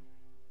distrust you.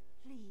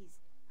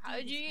 Please. How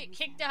did you get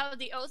kicked out of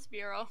the Oath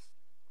Bureau?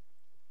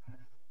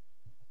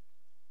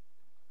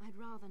 I'd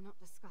rather not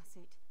discuss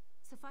it.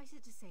 Suffice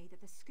it to say that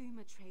the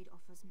skooma trade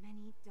offers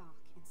many dark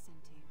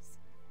incentives.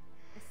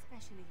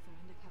 Especially for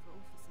undercover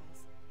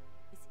officers.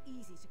 It's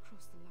easy to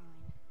cross the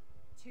line.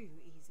 Too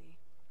easy.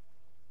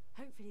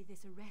 Hopefully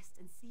this arrest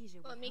and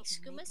seizure will What help makes you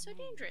skooma make so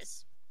amends. dangerous?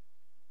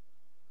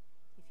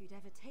 If you'd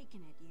ever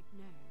taken it, you'd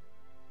know.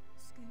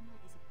 Skooma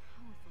is a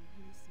powerful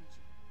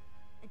hallucinogen.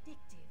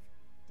 Addictive,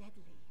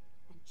 deadly,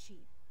 and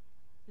cheap.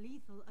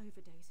 Lethal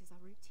overdoses are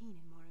routine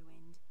in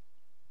Morrowind.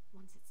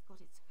 Once it's got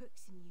its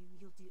hooks in you,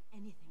 you'll do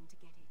anything to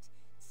get it.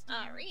 Steal,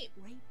 Alright.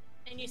 rape.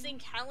 And you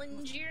think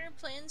Halangier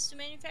plans to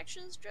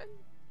manufacture this drug?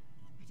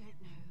 I don't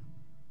know.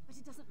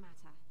 But it doesn't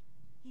matter.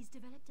 He's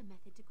developed a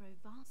method to grow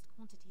vast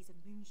quantities of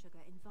moon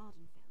sugar in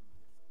Vardenfell.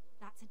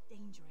 That's a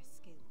dangerous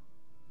skill.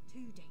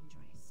 Too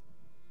dangerous.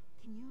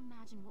 Can you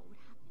imagine what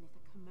would happen if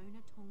the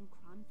Kimona Tong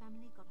crime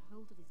family got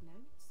hold of his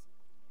notes?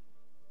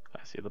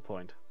 I see the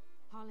point.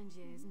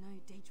 Harlinger is no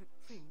Daedric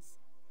prince,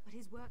 but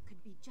his work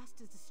could be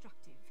just as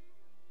destructive.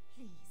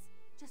 Please,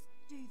 just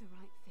do the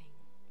right thing.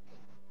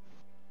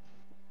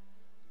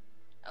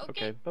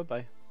 Okay.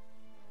 Bye-bye.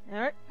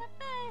 Alright.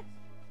 Bye-bye,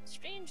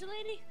 strange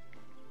lady.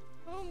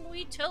 Whom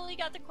we totally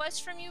got the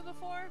quest from you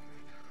before.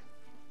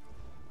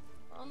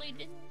 Only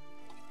didn't.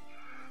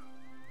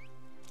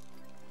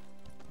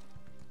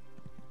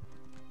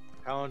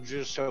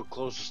 Halangier's so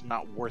close it's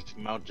not worth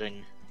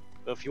mounting.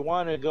 But if you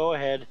want to, go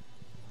ahead.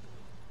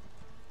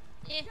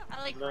 Yeah,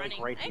 I like Like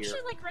running. right I actually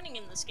here. like running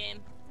in this game.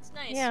 It's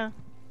nice. Yeah.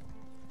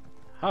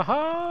 Ha-ha!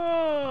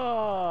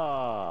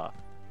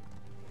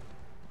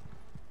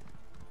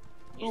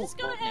 You Ooh, just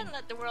go ahead lightning. and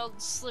let the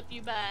world slip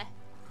you by.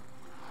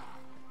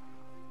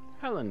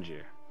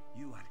 Halangier.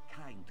 You are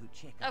kind to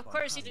check Of upon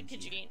course you did,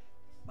 Halangier, Khajiit.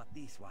 but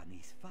this one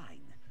is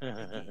fine.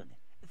 Again,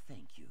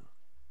 thank you.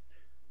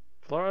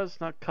 Flora's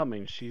not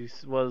coming. She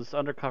was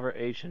undercover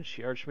agent.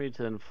 She urged me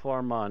to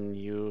inform on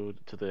you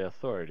to the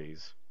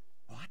authorities.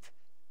 What?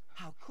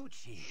 How could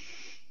she?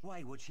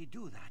 Why would she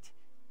do that?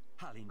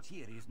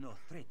 Halangier is no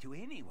threat to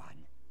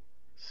anyone.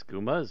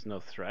 Skooma is no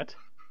threat.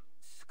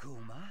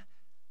 Skooma?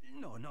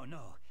 No, no,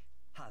 no.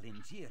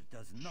 Halangier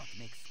does not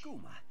make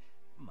skooma.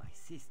 My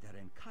sister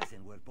and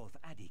cousin were both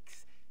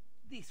addicts.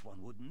 This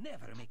one would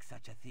never make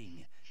such a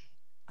thing.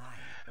 I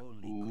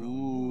only grow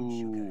moon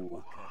sugar, Ooh.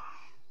 Walker.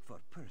 For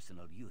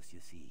personal use, you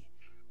see.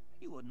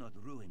 You would not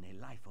ruin a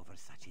life over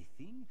such a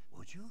thing,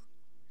 would you?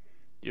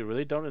 You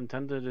really don't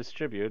intend to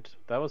distribute?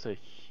 That was a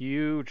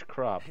huge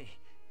crop. Hey,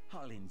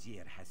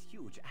 Halangier has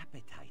huge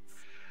appetites.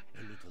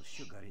 A little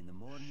sugar in the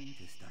morning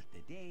to start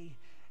the day,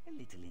 a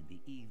little in the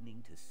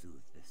evening to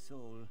soothe the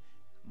soul.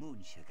 Moon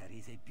sugar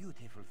is a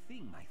beautiful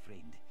thing, my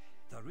friend.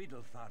 The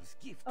Riddlethar's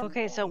gift. to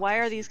Okay, so all why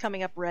are Khajiit these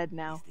coming up red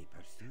now? is the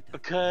pursuit of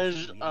Because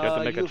personal You have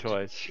to make a you have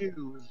choice. to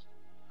choose.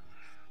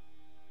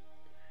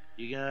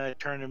 You gonna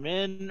turn him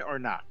in or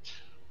not?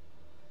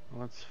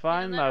 Well, that's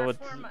fine. never I would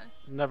inform on-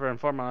 never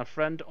inform on a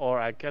friend, or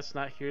I guess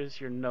not. Here's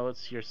your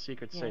notes. Your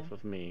secret's Yeah. safe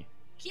with me.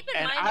 Keep in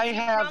And mind, I if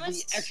you have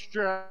promised... the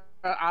extra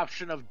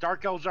option of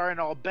Dark Elves aren't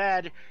all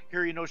bad.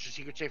 Here you know your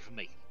secret safe from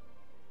me.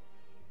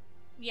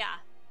 Yeah.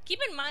 Keep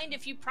in mind,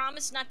 if you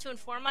promise not to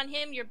inform on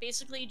him, you're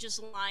basically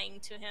just lying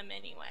to him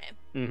anyway.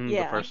 Mm-hmm,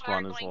 Yeah. the first You are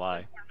one is going a to lie.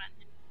 inform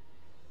on him.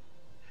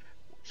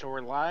 So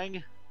we're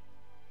lying?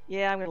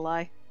 Yeah, I'm gonna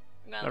lie.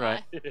 I'm gonna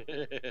Alright.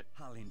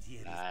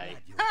 Halindir is Aye.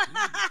 glad you're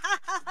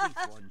pleased.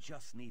 This one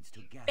just needs to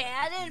gather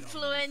Bad his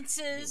belongings,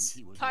 influences, then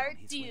he will be part on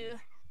his 2. way.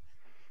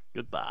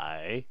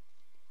 Goodbye.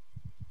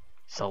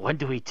 So when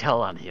do we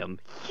tell on him?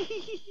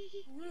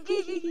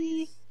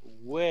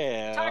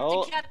 Well,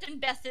 Talk to Captain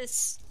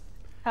Bethis.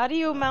 How do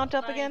you mount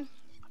up Fine. again?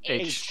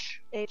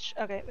 H. H.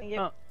 Okay, thank you.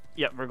 Oh.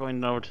 Yeah, we're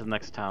going over to the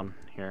next town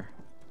here.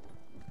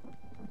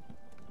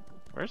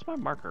 Where's my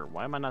marker?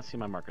 Why am I not seeing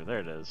my marker? There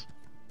it is.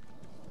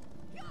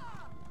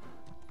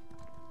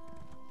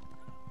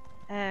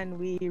 And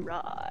we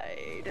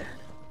ride.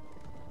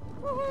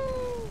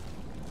 Woohoo!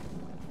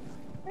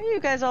 Are you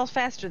guys all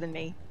faster than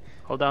me?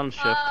 Hold down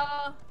shift.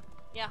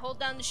 Yeah, hold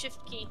down the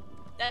shift key.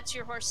 That's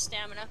your horse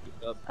stamina.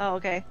 Oh,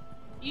 okay.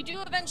 You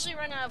do eventually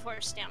run out of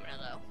horse stamina,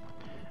 though.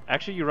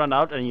 Actually, you run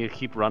out and you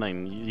keep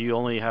running. You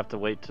only have to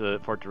wait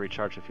for it to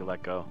recharge if you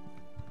let go.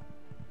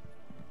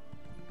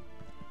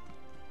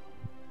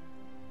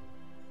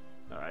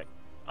 Alright,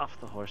 off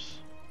the horse.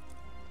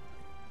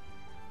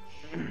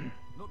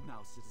 Not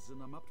now,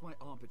 citizen. I'm up to my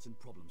armpits in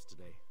problems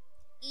today.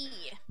 E.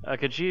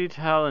 Khajiit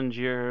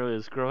Halindir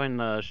is growing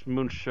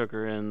moon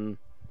sugar in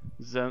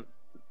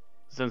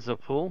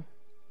Zenzapul.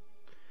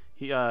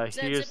 Here's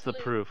the Zenzapul.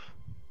 proof.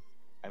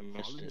 I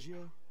missed it.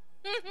 Halindir?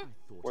 I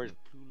thought Where's him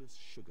a clueless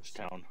sugar This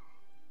snob. town.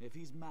 If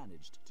he's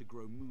managed to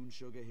grow moon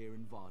sugar here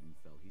in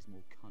Vardenfell, he's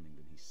more cunning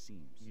than he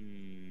seems.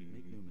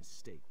 Make no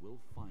mistake, we'll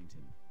find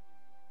him.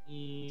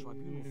 The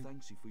tribunal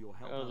thanks you for your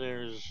help. Oh, Halindir.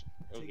 there's.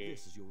 Take Okay,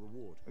 this as your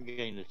reward. we're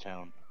getting to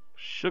town.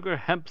 Sugar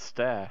hemp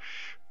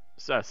stash.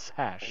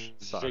 Sash,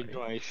 sorry.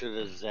 I should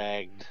have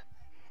zagged.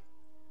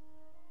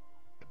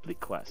 Complete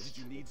Did quest.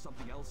 you need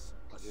something else?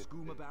 A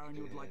skooma baron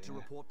you would like to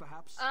report,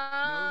 perhaps?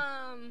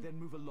 No? Then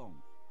move along.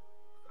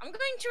 I'm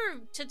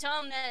going to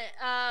tell him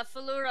that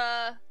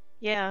Falura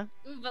Yeah.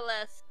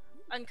 Uvaleth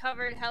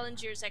uncovered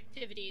Halindir's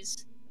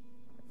activities.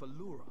 For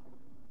Lura,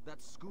 that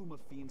skooma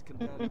fiend can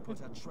barely put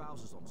her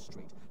trousers on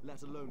straight,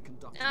 let alone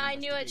conduct an I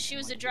knew it. She investigation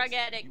was a like drug this.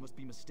 addict. You must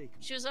be mistaken.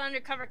 She was an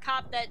undercover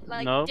cop that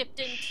Nope, dipped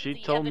into she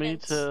the told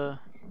evidence.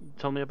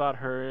 told me about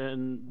her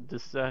in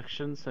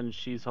dissections, and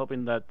she's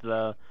hoping that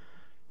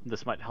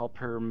this might help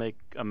her make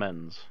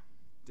amends.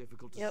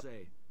 Difficult to Yep.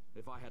 say.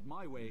 If I had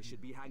my way,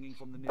 she'd be hanging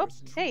from the Oh,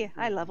 nearest tree. hey,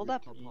 I leveled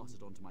up. I'll pass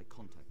it on to my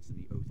contacts in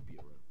the Oath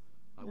Bureau.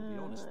 I will be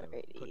honest though,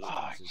 Alrighty. Put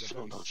Ah, I chances are still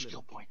very those slim.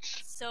 skill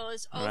points. So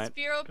is Oath Alright,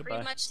 Bureau goodbye.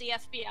 pretty much the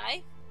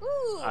FBI?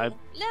 Ooh, I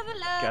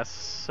level up. Guess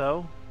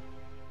so.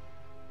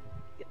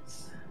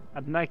 Yes.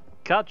 And I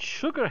got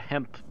sugar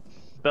hemp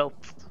belt.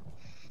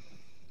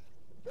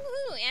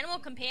 Woohoo! Animal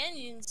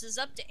Companions is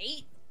up to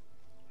 8.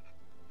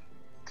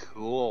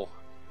 Cool.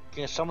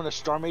 Can I summon a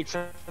Star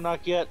Matron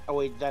not yet? Oh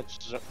wait, that's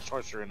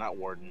Sorcerer, not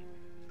Warden.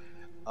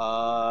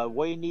 What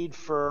do you need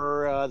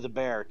for the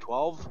bear?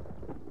 12?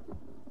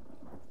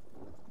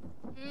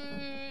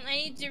 I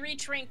need to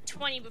reach rank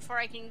 20 before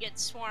I can get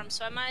Swarm,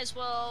 so I might as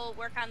well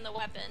work on the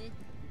weapon.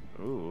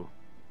 Ooh.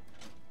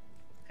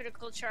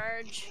 Critical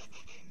charge.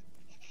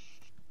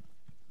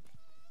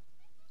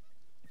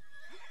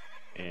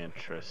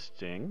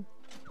 Interesting.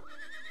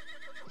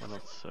 What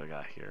else I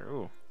got here?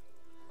 Ooh.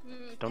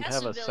 Don't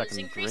Passive have a abilities second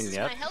increases ring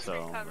yet, my health so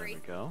there recovery.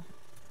 we go.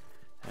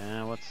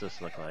 And what's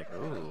this look like?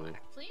 Ooh.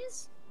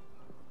 Please?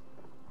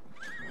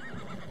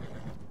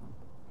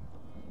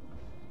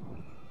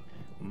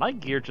 My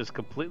gear just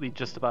completely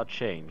just about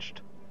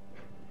changed.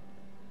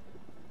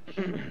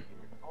 Oh,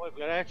 I've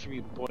got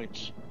attribute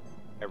points.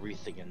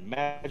 Everything in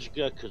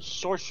Magicka, cause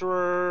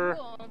Sorcerer.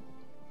 Cool.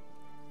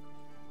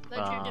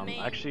 Ledger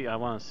domain. Actually, I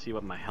want to see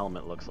what my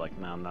helmet looks like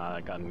now. Now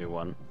I got a new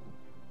one.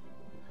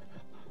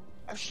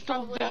 I'm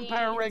still Probably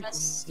Vampire rank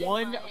best in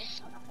 1. my-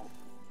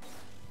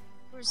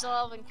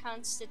 Resolve and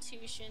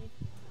Constitution.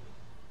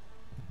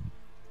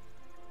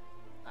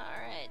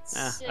 Alright,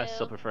 so... I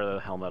still prefer the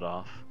helmet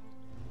off.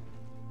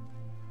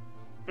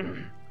 Let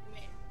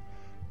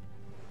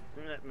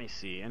me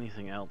see.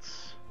 Anything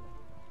else?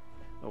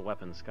 Oh,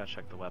 weapons. Gotta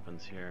check the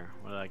weapons here.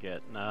 What did I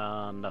get?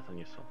 Nothing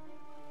useful.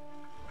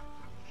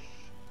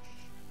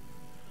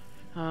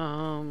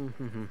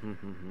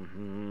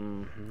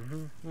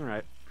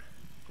 Alright.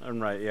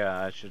 Alright,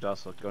 yeah, I should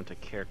also go into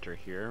character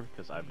here,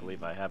 because I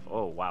believe I have...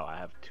 Oh, wow, I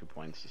have 2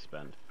 points to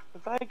spend.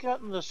 Have I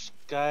gotten the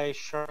Sky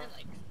Shark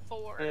like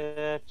 4.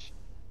 yet?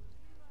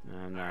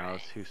 And now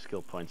 2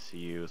 skill points to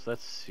use.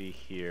 Let's see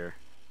here.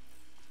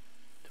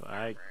 Do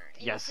I...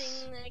 Yes!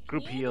 Anything that I can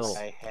Group use? heal.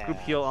 I have. Group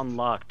heal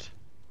unlocked.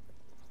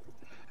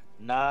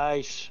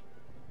 Nice.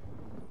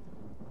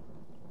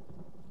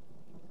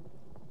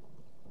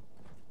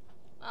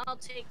 I'll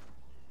take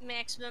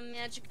maximum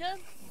magicka.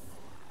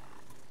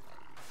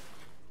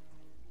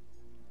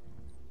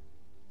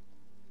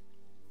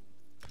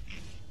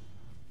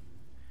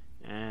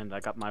 And I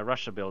got my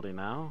rush ability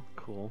now.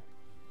 Cool.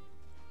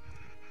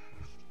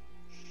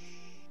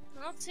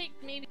 I'll take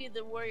maybe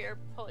the warrior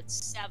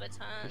poet's That's your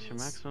sabotage.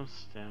 maximum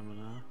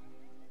stamina.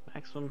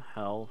 Maximum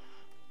health.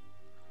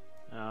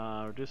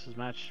 Reduces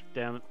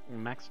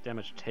max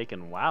damage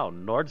taken. Wow,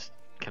 Nords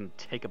can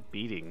take a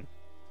beating.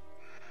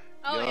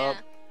 Oh Yup.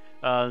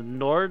 yeah.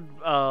 Nord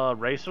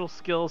racial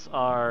skills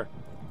are,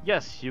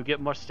 yes, you get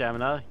more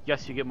stamina,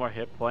 yes, you get more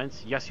hit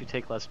points, yes, you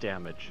take less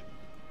damage.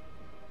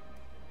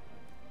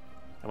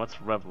 And what's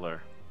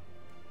Reveler?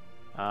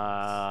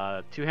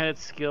 Two-handed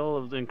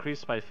skill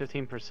increased by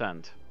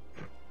 15%.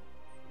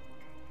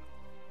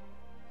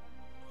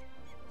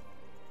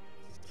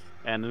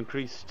 And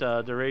increased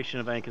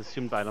duration of any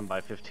consumed item by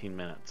 15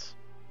 minutes.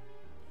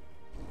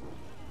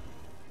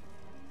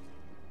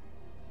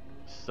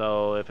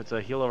 So if it's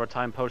a heal over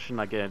time potion,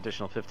 I get an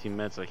additional 15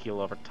 minutes of heal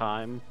over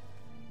time.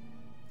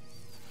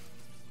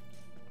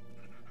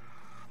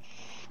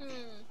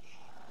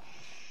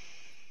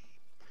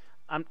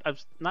 I'm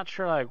not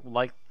sure I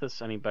like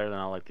this any better than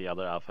I like the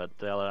other outfit.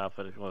 The other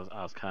outfit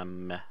I was kind of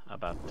meh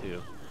about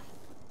too.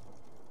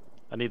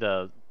 I need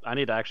to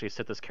actually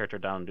sit this character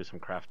down and do some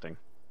crafting.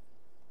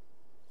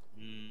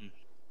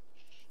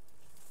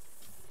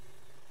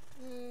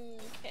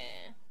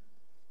 Okay.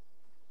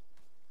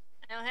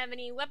 I don't have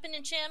any weapon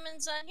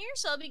enchantments on here,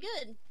 so I'll be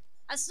good.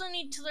 I still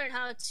need to learn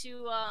how to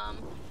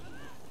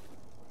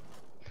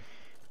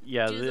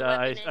Yeah, do the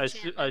I weapon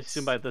assume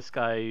enchantments. by this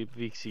guy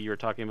Vixie, you were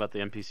talking about the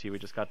NPC we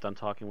just got done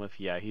talking with.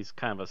 Yeah, he's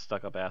kind of a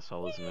stuck-up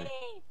asshole, isn't he?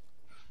 Yay!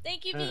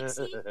 Thank you,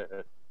 Vixie.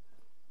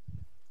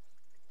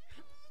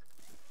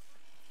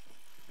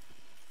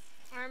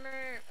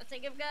 Armor, I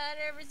think I've got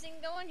everything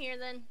going here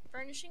then.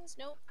 Furnishings?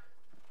 Nope.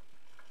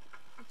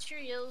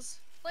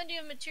 Materials. Plenty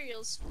of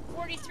materials.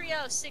 43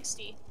 out of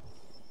 60.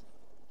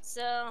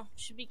 So,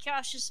 should be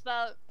cautious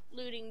about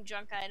looting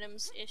junk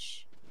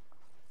items-ish.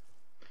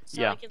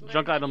 So Yeah, I can learn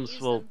junk how to items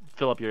use will them.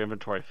 fill up your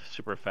inventory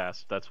super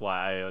fast. That's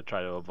why I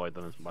try to avoid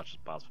them as much as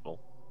possible.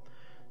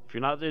 If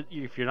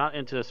you're not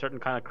into a certain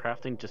kind of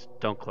crafting, just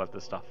don't collect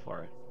the stuff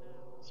for it.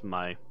 It's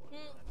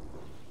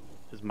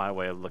my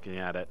way of looking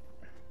at it.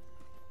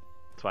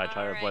 That's why I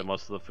try to avoid Alright.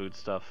 most of the food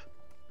stuff.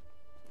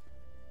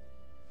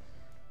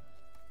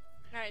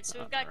 Alright, so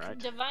we've got Alright.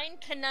 Divine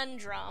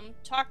Conundrum.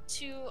 Talk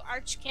to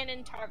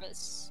Archcanon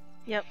Tarvis.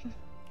 Yep.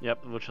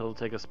 Yep, which will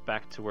take us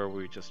back to where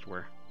we just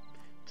were,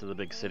 to the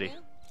big city.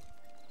 Mhm.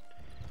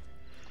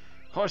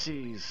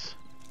 Horsies,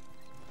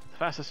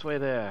 fastest way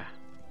there.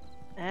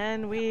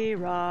 And we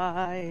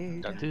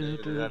ride. Dun, Do,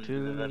 dun, do, dun,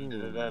 do, dun,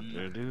 dun, dun.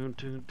 do, do,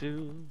 do,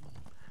 do.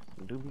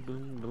 Doom,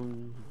 boom,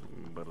 boom,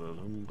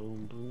 ba-da-dum,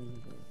 boom,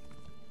 boom.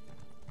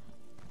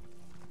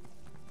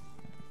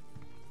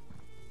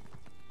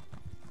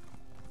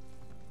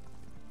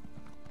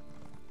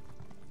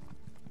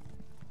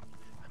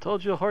 I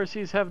told you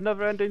horsies have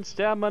never-ending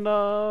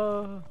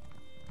stamina.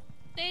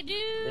 They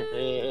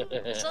do!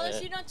 As long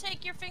as you don't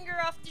take your finger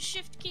off the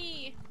shift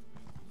key.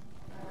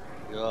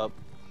 Yup.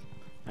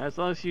 As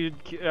long as you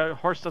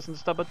horse doesn't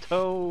stub a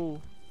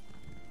toe.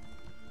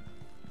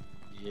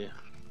 Yeah.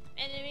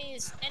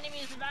 Enemies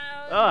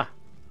abound. Ah,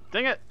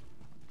 dang it!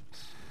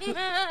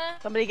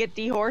 Somebody get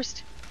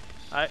dehorsed.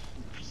 For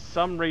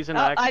some reason, Oh,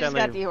 I I just got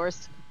accidentally.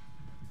 dehorsed.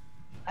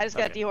 I just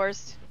got Okay.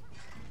 dehorsed.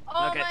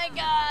 Oh Okay. my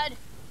god!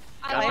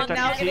 I Gotta I am want protect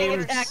now that the getting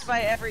teams. horse. attacked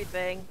by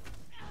everything.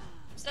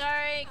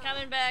 Sorry,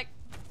 coming back.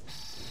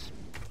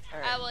 I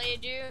Alright. will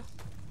aid you.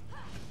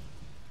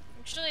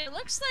 Actually, it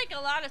looks like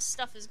a lot of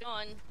stuff is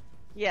going.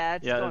 Yeah,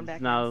 it's Yeah, going back.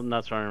 now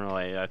that's running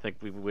away. I think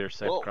we're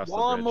safe Well, across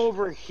while the I'm bridge.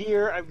 over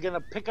here, I'm gonna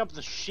pick up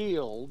the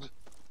shield.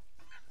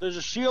 There's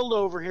a shield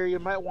over here you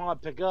might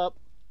want to pick up.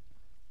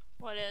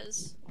 What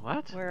is?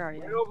 What? Where are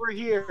Right you? over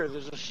here,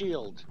 there's a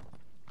shield.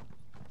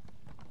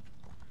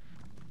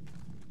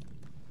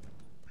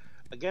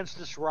 Against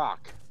this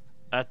rock.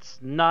 That's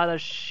not a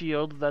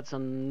shield. That's a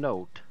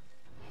note.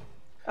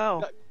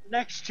 Oh,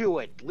 Next to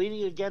it,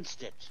 leaning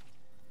against it.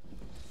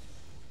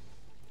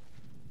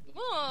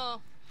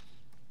 Oh,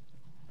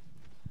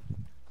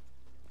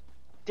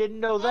 Didn't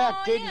know that,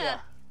 Oh, did yeah.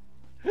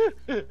 ya?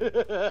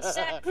 a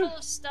sack full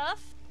of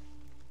stuff.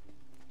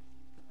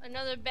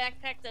 Another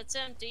backpack that's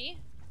empty.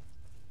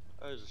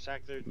 Oh, there's a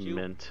sack there too.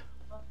 Mint.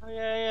 Oh,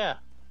 yeah.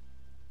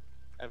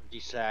 Empty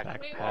sack.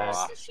 Wait, Backpack.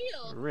 where's the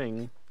shield?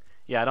 Ring.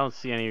 Yeah, I don't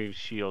see any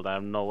shield. I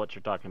don't know what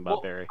you're talking about,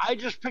 Well, Barry. I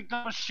just picked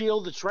up a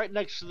shield that's right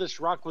next to this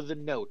rock with a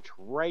note.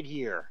 Right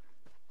here.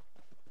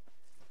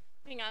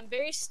 Hang on,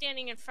 Barry's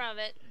standing in front of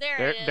it. There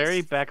Barry, it is.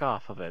 Barry, back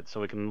off of it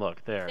so we can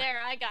look. There.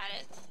 There, I got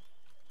it.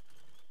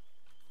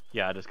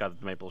 Yeah, I just got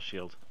the maple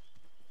shield.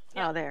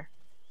 oh, there.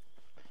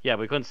 Yeah,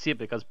 we couldn't see it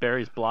because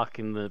Barry's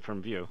blocking the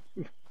from view.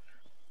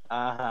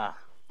 Uh-huh.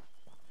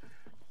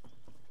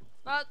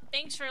 Well,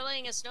 thanks for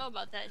letting us know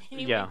about that.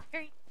 Anyway, Yeah.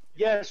 Barry,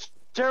 Yes,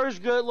 Sarah's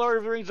good at Lord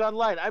of the Rings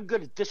Online. I'm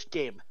good at this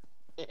game.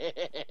 I'm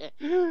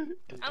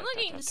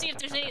looking to see if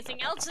there's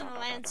anything else in the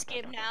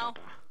landscape now.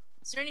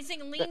 Is there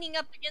anything leaning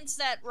up against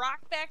that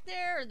rock back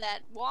there, or that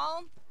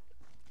wall?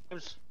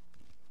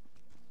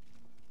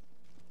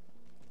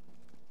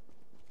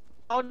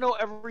 Oh no,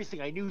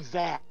 everything. I knew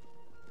that.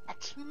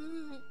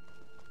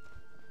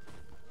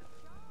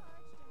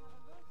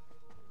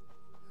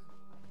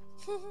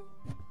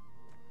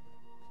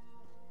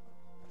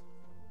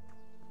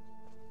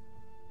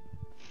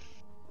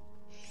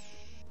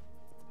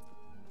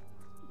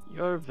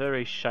 You're a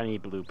very shiny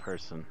blue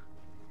person.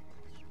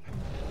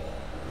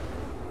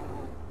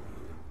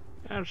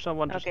 And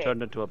someone just Okay.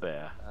 turned into a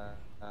bear.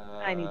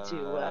 I need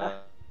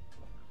to,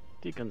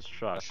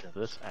 Deconstruct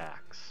this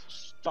axe.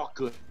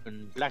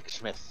 Stockman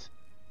blacksmith.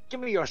 Give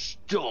me your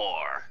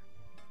store.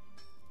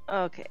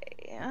 Okay,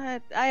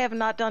 I have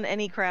not done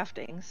any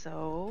crafting,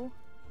 so...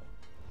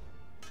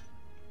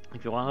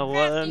 If you want to Crafting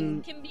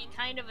learn... can be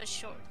kind of a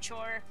short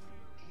chore.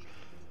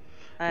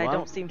 I Well-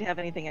 don't seem to have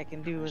anything I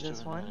can do with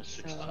this one,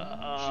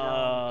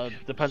 so...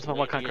 Depends on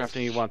what kind of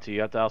crafting you want to.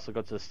 You have to also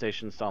go to the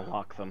stations to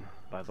unlock them,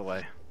 by the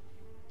way.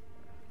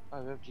 I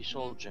have empty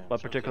soul gems.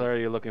 What particular are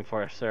you looking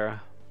for,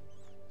 Sarah?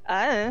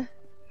 I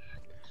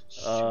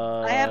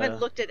haven't Uh,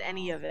 looked at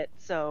any of it,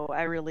 so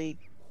I really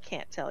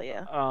can't tell you.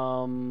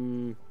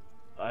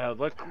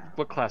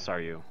 What class are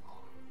you?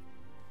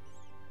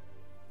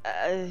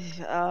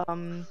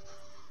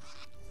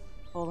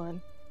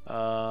 Hold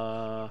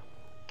on.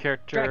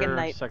 Character Dragon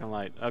Knight. Second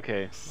Light.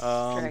 Okay.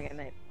 Dragon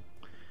Knight.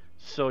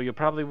 So you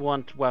probably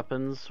want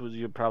weapons.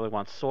 You probably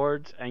want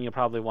swords, and you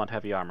probably want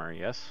heavy armor.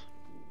 Yes.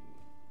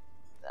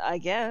 I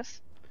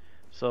guess.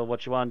 So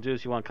what you want to do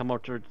is you want to come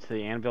over to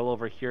the anvil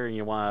over here, and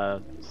you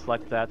want to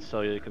select that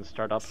so you can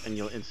start up, and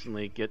you'll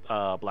instantly get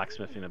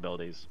blacksmithing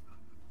abilities.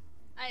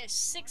 I have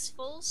 6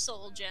 full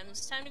soul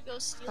gems. Time to go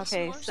steal some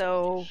Okay, more so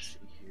soul gems.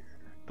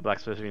 The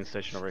blacksmithing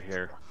station over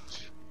here.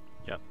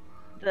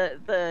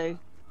 the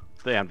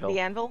The anvil.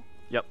 anvil?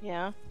 Yep.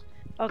 Yeah.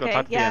 talk Okay,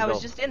 to the yeah, I anvil.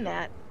 was just in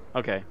that.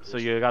 Okay, so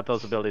you got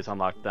those abilities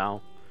unlocked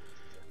now.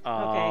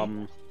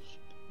 Okay.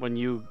 When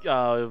you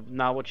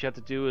now what you have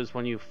to do is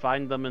when you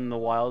find them in the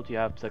wild, you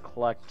have to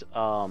collect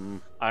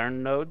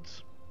iron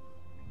nodes.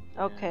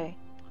 Okay.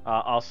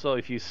 Also,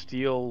 if you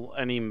steal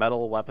any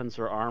metal weapons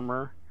or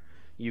armor,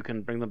 you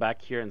can bring them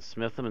back here and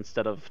smith them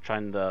instead of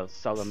trying to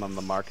sell them on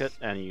the market,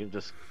 and you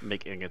just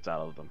make ingots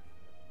out of them,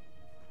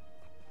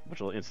 which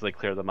will instantly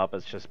clear them up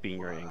as just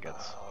being your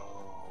ingots.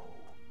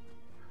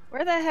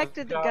 Where the heck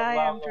did the guy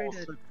I'm trying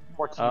to...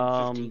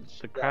 14, 15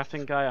 The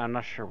crafting guy, I'm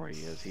not sure where he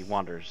is. He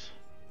wanders.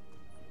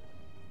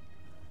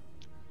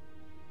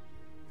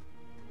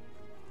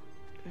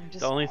 I'm just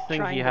The only thing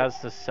trying he to- has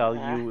to sell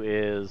you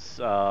is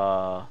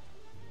Well,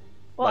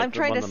 like I'm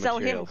trying one to of the sell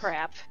him materials.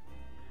 crap.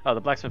 Oh,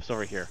 the blacksmith's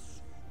over here.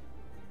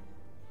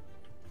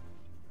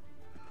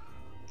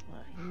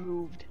 He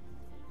moved.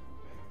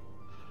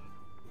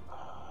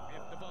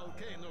 If the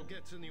volcano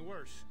gets any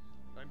worse,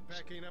 I'm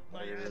packing up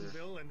my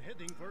anvil and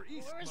heading for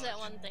East. Where was that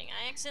one thing?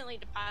 I accidentally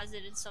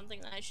deposited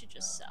something that I should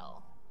just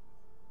sell.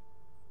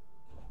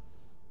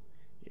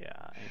 Yeah,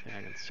 anything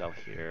I can sell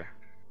here.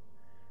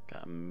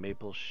 Got a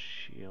maple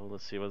shield.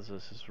 Let's see, what is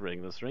this? This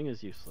ring. This ring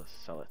is useless.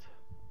 Sell it.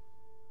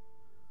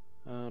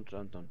 Dun,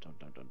 dun, dun, dun,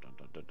 dun, dun,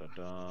 dun, dun, dun,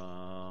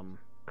 dun.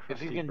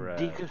 If you Crusty can bread.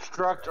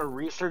 deconstruct or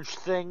research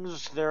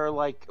things, they're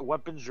like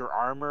weapons or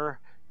armor,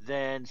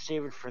 then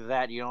save it for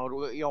that. You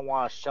don't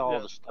want to sell all Yeah.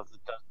 the stuff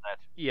that does that.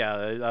 Yeah,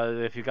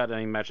 if you got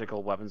any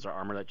magical weapons or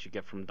armor that you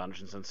get from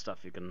dungeons and stuff,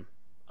 you can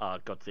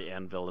go to the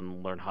anvil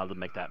and learn how to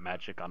make that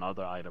magic on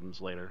other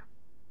items later.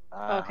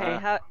 Okay,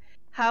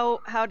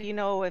 how do you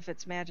know if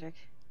it's magic?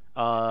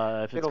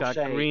 If it's It'll got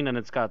say- green and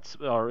it's got,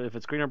 or if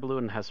it's green or blue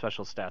and has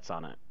special stats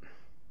on it.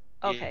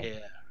 Okay,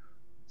 Yeah.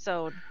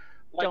 so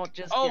Like, don't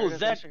just oh, get rid of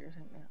that-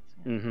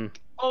 the Mm-hmm.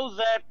 Oh,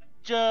 that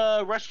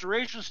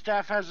restoration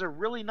staff has a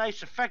really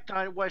nice effect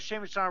on it. Well,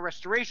 shame it's not a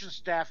restoration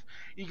staff.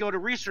 You go to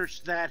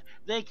research that,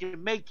 they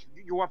can make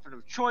your weapon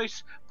of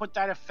choice, put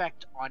that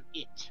effect on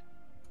it.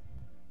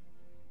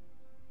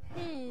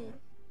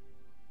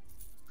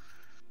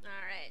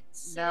 Alright,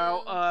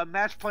 so... Now,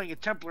 Matt's playing a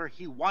Templar.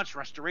 He wants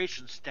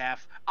restoration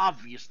staff,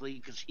 obviously,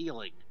 because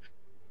healing.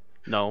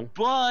 No.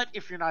 But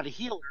if you're not a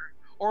healer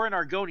or an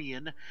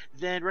Argonian,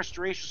 then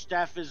restoration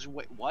staff is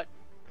wait, what?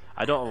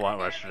 I don't want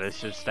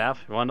restoration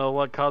staff. You wanna know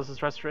what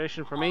causes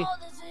restoration for me? Oh,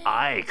 this is-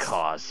 I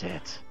cause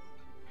it.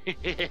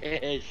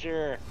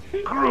 Sure.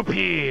 Group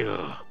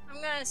heal.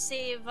 I'm gonna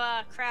save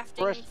crafting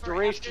for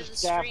Restoration after the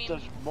staff stream.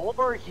 does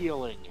more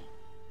healing.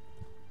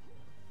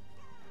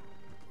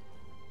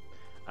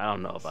 I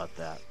don't know about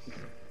that.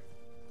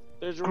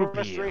 There's a Group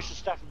restoration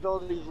staff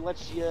ability that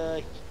lets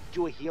you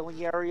do a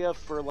healing area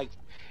for like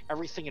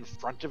everything in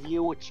front of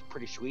you, which is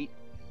pretty sweet.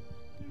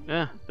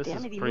 Yeah, this Damn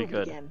is it, he pretty moved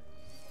good. again.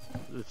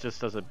 It just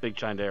does a big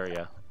giant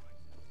area.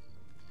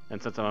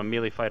 And since I'm a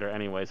melee fighter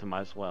anyways, I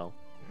might as well.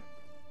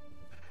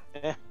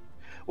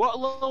 Well, at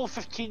level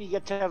 15 you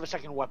get to have a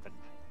second weapon,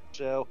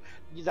 so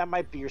that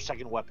might be your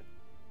second weapon.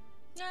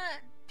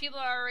 People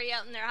are already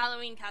out in their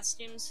Halloween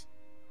costumes.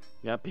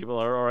 Yeah, people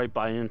are already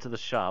buying into the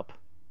shop.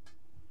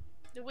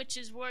 The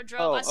witch's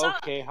wardrobe. Oh, I saw,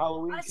 okay,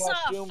 Halloween I saw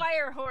costume. a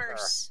fire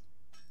horse.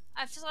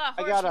 I saw a I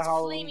horse got a with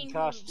Halloween flaming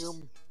costume.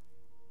 hooves.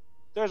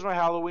 There's my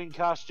Halloween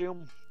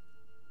costume.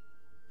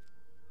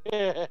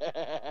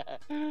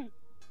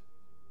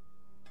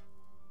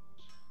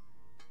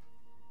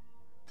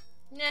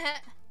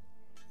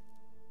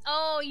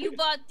 Oh, you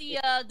bought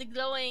the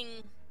glowing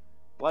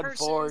persons,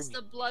 Bloodborne,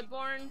 the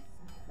Bloodborne?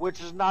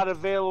 which is not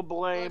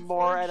available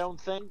anymore, Bloodforge? I don't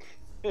think.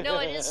 No,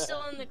 it is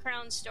still in the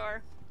Crown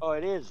store. Oh,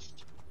 it is.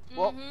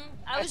 Well,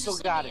 I was still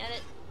just got looking it. at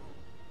it.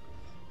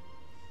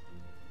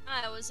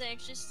 I was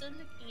actually still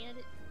looking at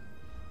it.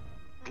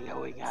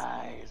 Glowing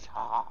eyes.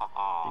 Ha ha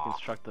ha.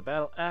 Deconstruct the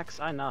battle axe.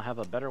 I now have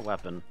a better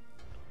weapon.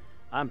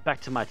 I'm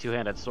back to my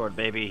two-handed sword,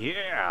 baby.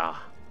 Yeah!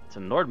 It's a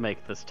Nordmake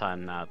this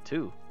time now,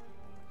 too.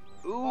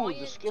 Ooh,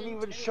 the skin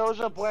even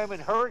shows up when I'm in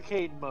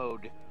hurricane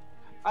mode.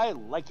 I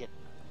like it.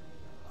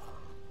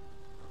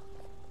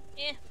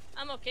 Eh,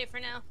 I'm okay for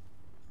now.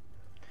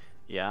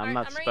 Yeah, I'm Alright,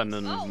 not ready.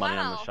 spending Oh, money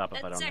on wow. the shop if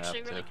I don't That's have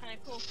actually to. really kind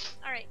of cool.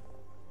 Alright,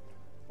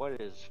 What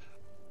is?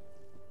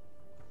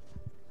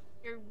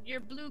 your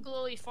blue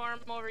glowy form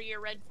over your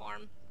red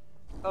form.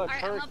 Oh, it's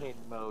Alright, I'm up. hurricane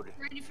mode.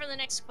 Ready for the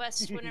next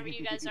quest whenever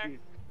you guys are.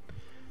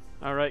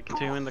 Alright,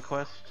 continuing the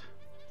quest.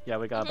 Yeah,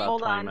 we got about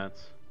Hold 20 on.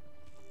 minutes.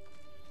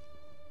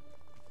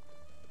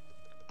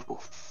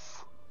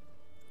 Poof.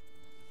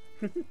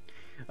 We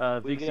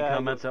Vixie gotta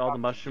comments go that all talk the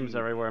to mushrooms G.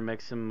 everywhere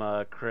makes him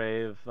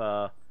crave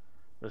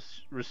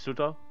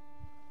risotto.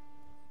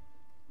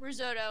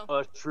 Risotto.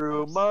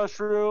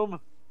 Mushroom.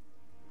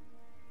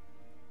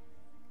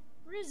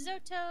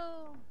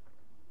 Risotto.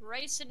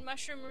 Rice and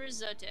mushroom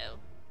risotto.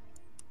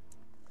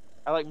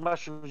 I like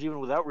mushrooms even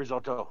without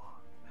risotto.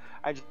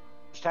 I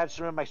just had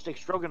some in my steak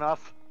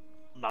stroganoff.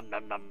 Nom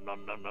nom nom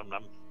nom nom nom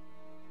nom.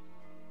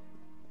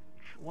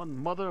 One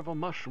mother of a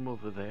mushroom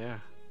over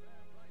there.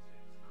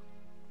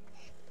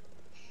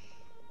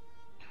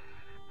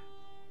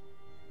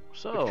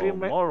 So,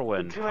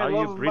 Morrowind, between how my you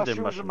love of breed the mushrooms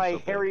and mushrooms my so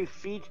big? hairy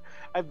feet,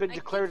 I've been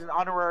declared an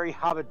honorary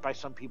hobbit by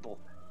some people.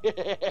 I've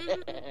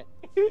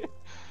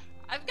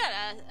got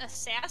a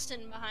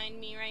assassin behind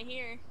me right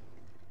here.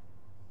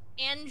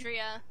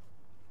 Andrea,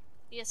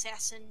 the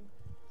assassin.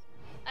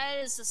 That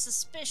is a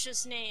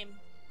suspicious name.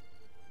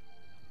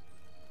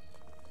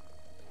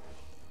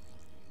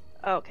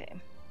 Okay.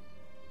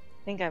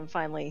 I think I'm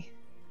finally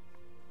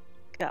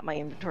got my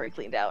inventory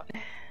cleaned out.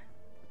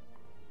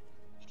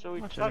 So we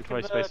How much stuck inventory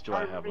in the space do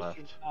I target have mission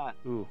left? spot.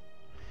 Ooh.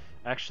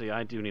 Actually,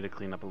 I do need to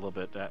clean up a little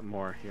bit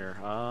more here.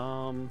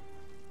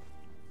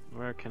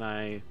 Where can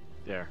I...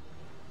 There.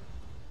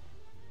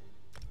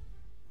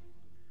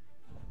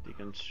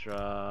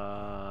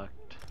 Deconstruct...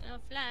 Oh,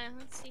 fly.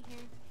 Let's see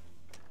here.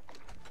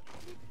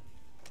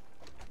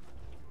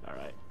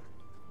 Alright.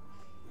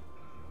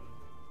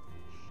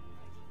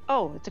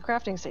 Oh, it's a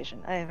crafting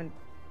station. I haven't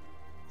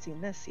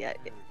seen this yet.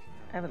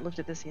 I haven't looked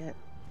at this yet.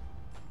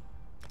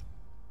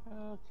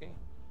 Okay,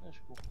 that's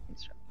cool.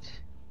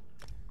 Construct.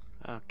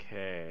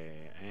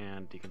 Okay,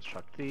 and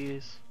deconstruct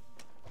these.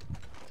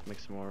 Let's make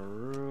some more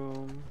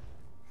room.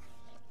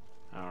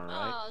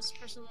 Alright. Oh, this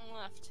person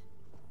left.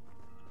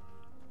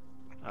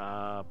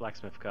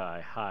 Blacksmith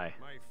guy, hi.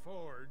 My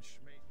forge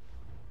may...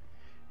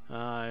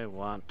 I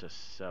want to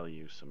sell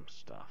you some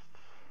stuff.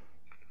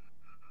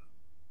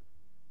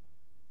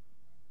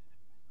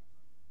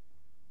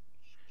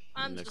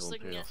 I'm Nickel just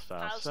looking Imperial at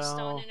style piles of cell.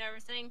 stone and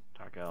everything.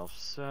 Dark Elf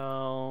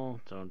Cell.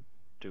 Don't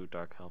do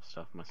Dark Elf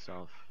stuff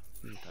myself.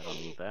 I don't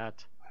need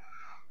that.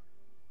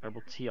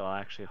 Herbal tea, I'll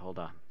actually hold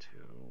on to.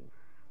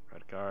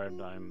 Red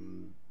Guard,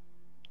 I'm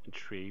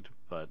intrigued,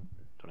 but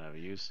don't have a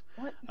use.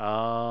 What?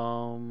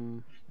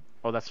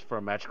 Oh, that's for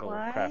magical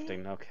Why?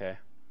 crafting, okay.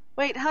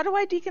 Wait, how do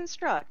I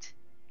deconstruct?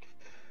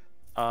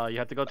 You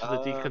have to go to the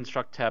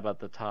deconstruct tab at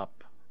the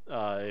top.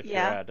 If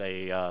Yeah. you're at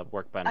a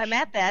workbench. I'm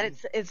at that.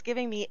 It's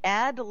giving me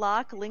add,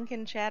 lock, link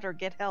in chat, or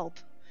get help.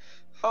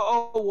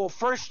 Oh, well,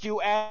 first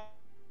you add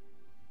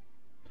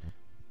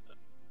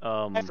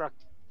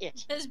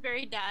it. As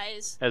Barry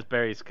dies. As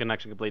Barry's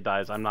connection completely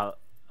dies, I'm not.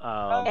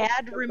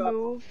 Add,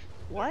 remove.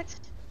 What?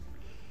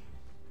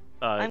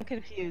 I'm Uh,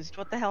 confused.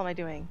 What the hell am I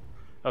doing?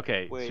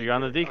 okay, Wait, so you're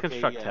on the okay,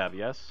 deconstruct yeah. tab,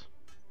 yes?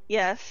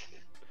 Yes.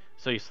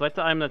 So you select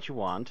the item that you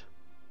want,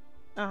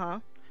 Uh huh.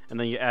 and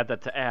then you add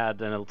that to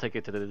add, and it'll take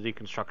you to the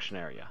deconstruction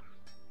area.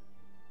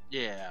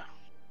 Yeah.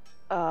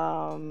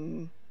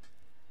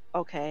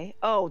 Okay.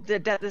 Oh,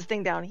 this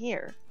thing down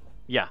here.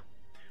 Yeah.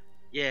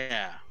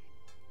 Yeah.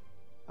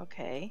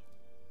 Okay.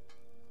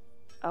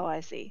 Oh,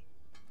 I see.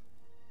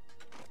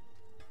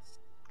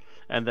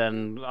 And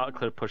then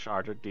click push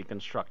R to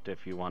deconstruct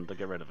if you want to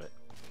get rid of it.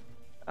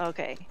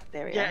 Okay.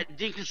 There we Yeah, go.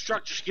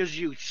 deconstruct just gives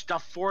you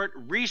stuff for it.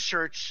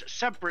 Research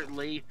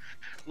separately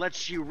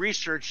lets you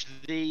research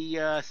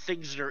the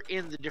things that are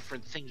in the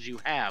different things you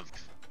have.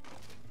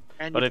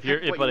 And But you if you're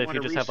pick what but you if you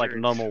wanna just have like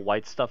research. normal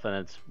white stuff and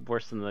it's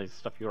worse than the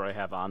stuff you already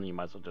have on, you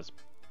might as well just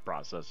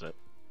process it.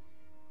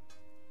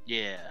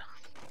 Yeah.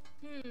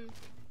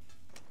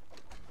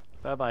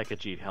 Bye bye,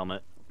 Khajiit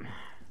helmet.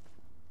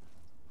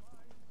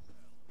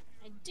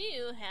 I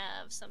do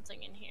have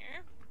something in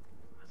here.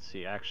 Let's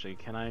see, actually,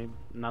 can I,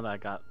 now that I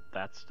got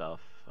that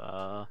stuff,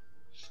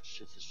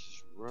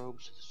 Synthesis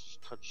robe, synthesis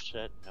touch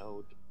set,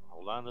 node.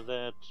 Hold on to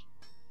that.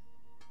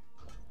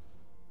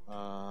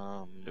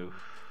 oof.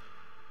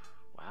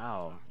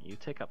 Wow, you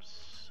take up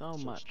so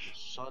much.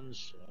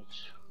 Sunset.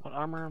 What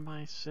armor am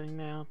I sitting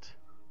at?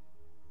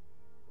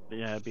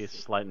 Yeah, it'd be a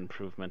slight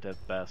improvement at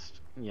best.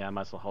 Yeah, I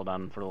might as well hold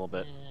on for a little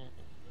bit.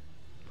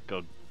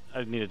 Go,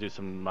 I need to do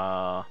some,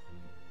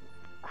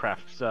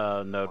 craft,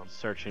 node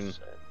searching.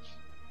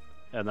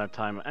 at that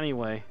time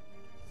anyway.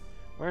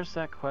 Where's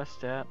that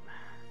quest at?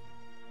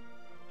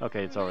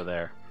 Okay, it's over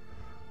there.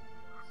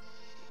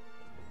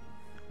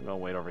 I'm gonna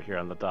wait over here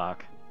on the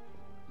dock.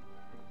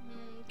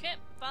 Okay,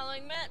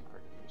 following Matt.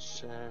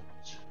 Set.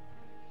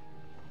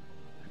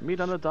 Meet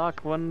on the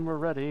dock when we're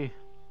ready.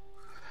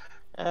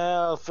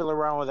 I'll fiddle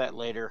around with that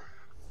later.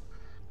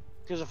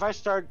 Because if I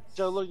start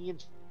looking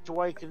into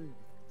what I can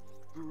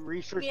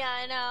research, Yeah,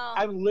 I know.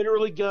 I'm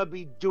literally gonna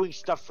be doing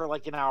stuff for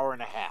like an hour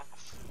and a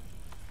half.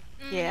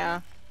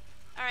 Yeah.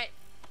 Alright.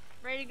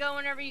 Ready to go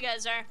whenever you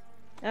guys are.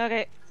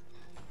 Okay.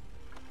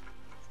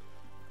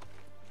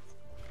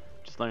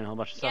 Just learning a whole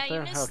bunch of stuff Yeah,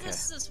 you there? missed Okay.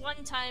 this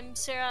one time,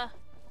 Sarah.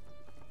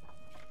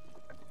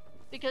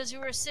 Because you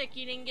were sick,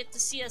 you didn't get to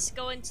see us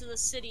go into the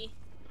city.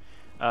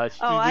 Oh, me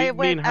I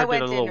went- and her I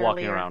went did a little in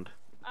walking earlier. around.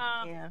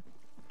 Yeah.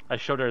 I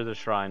showed her the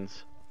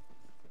shrines.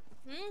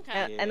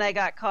 Okay. And I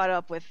got caught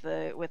up with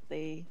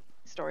the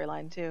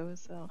storyline too.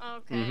 So.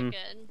 Okay, Mhm.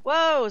 good.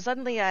 Whoa!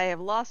 Suddenly I have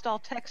lost all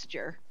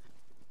texture.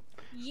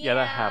 Yeah,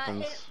 that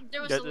happens.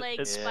 There was Yeah, a leg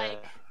it's-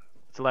 spike.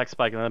 It's a lag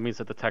spike, and that means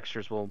that the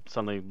textures will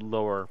suddenly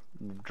lower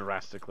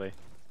drastically.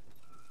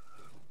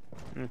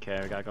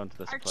 Okay, we gotta go into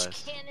this place.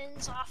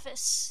 Archcannon's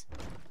office.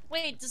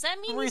 Wait, does that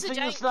mean he's a Everything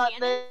giant is not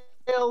cannon?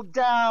 nailed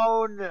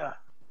down.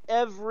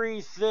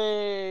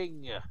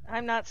 Everything.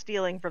 I'm not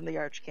stealing from the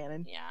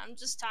Archcannon. Yeah, I'm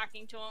just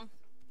talking to him.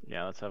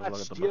 Yeah, let's have a Not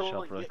look at the stealing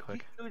bookshelf really it.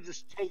 quick. You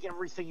just take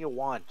everything you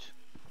want.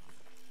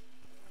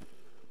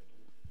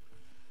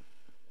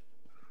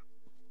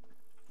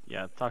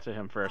 Yeah, talk to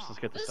him first. Let's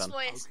get this This done.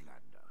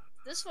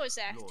 voice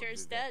actor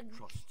is dead.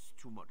 Trusts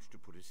too much to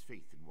put his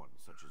faith in one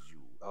such as you.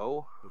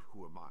 Oh? But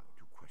who am I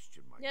to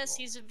question my Yes,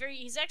 God?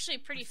 he's actually a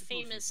pretty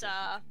famous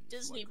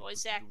Disney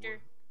voice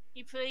actor.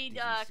 He played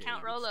Did he say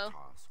Count which Rolo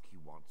task he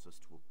wants us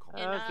to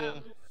in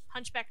accomplish?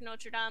 Hunchback of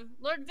Notre Dame.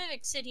 Lord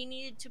Vivek said he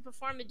needed to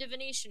perform a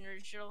divination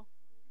ritual.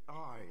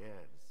 Ah,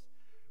 yes.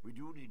 We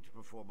do need to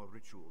perform a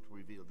ritual to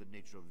reveal the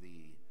nature of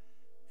the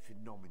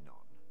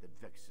phenomenon that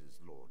vexes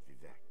Lord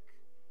Vivek.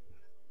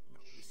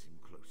 Now listen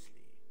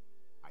closely.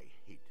 I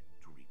hate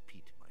to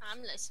repeat myself.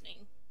 I'm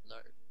listening,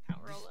 Lord Count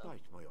Rolo.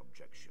 Despite my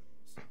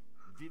objections,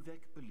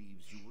 Vivek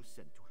believes you were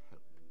sent to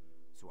help,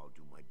 so I'll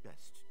do my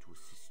best to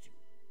assist you.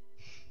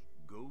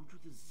 Go to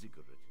the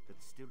ziggurat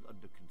that's still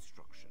under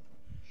construction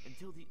and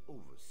tell the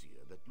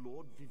overseer that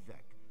Lord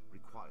Vivek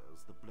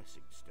requires the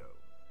blessing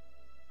stone.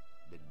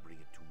 Then bring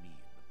it to me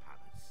in the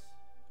palace.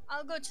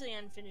 I'll go to the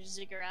unfinished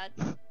ziggurat,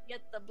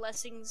 get the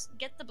blessing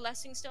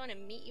stone,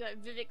 and meet you at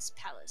Vivek's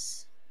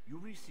palace. You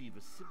receive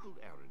a simple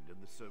errand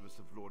in the service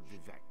of Lord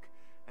Vivek,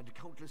 and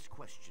countless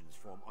questions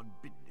form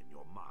unbidden in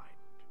your mind.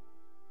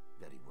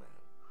 Very well.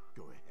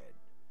 Go ahead.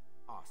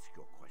 Ask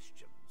your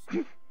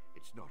questions.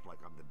 It's not like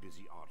I'm the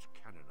busy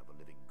arch-cannon of a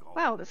living god.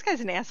 Wow, this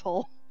guy's an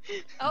asshole.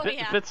 Oh bit,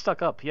 yeah. bit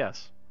stuck up,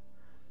 yes.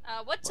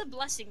 What's a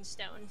blessing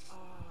stone?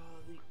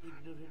 The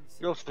ignorance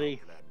You'll of see.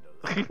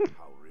 Outlanders.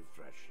 How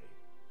refreshing.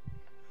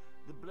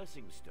 The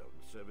blessing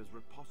stones serve as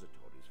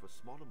repositories for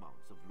small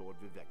amounts of Lord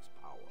Vivek's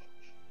power.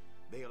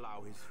 They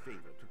allow his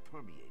favor to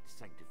permeate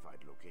sanctified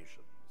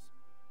locations.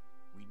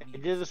 We I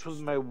need did this with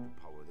my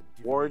power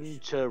that warden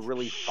divination to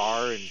really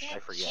far, and I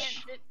Can't, forget.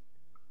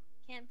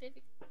 can't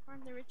Vivek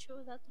perform the ritual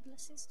without the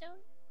blessing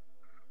stone?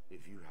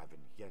 If you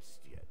haven't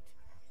guessed yet,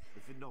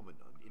 the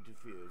phenomenon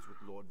interferes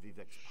with Lord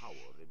Vivek's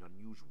power in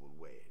unusual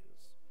ways.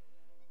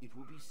 It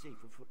will be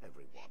safer for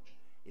everyone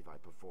if I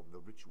perform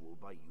the ritual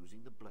by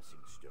using the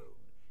blessing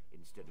stone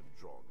instead of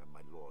drawing on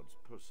my lord's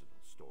personal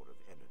store of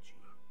energy.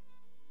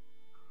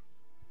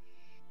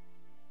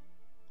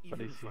 But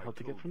Even is if he I how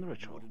to get told from the you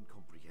ritual? wouldn't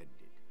comprehend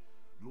it,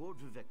 Lord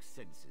Vivek's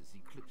senses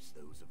eclipse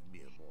those of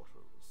mere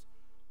mortals.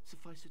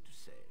 Suffice it to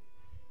say,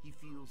 he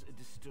feels a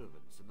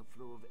disturbance in the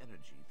flow of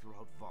energy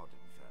throughout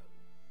Vardenfell.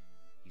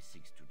 He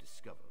seeks to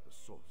discover the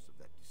source of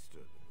that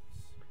disturbance.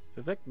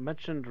 Vivek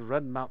mentioned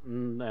Red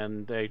Mountain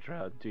and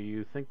Daedra. Do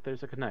you think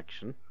there's a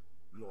connection?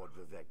 Lord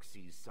Vivek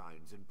sees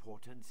signs and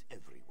portents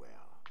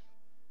everywhere.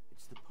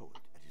 It's the poet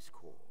at his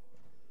core.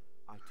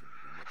 I tend to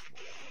be much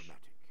more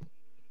pragmatic.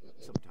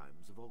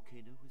 Sometimes a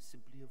volcano is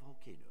simply a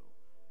volcano,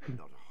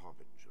 not a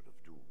harbinger of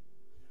doom.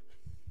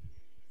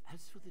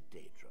 As for the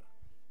Daedra,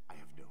 I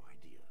have no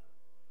idea.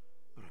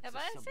 Perhaps Have a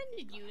I summon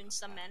offended you I in have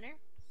some had.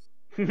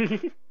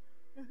 manner?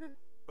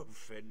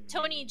 Offend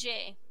Tony me?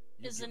 J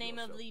You is the give name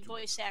of yourself the too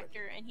voice much actor,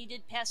 credit. and he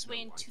did pass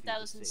away in No, I feel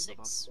the same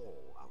 2006. about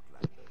all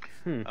Outlanders.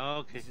 Hmm.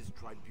 Okay. This is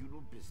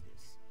tribunal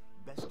business.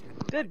 Best handled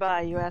by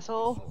Goodbye, you tribunal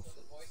asshole. resources.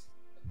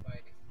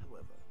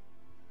 However,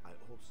 I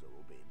also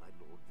obey my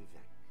Lord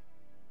Vivek,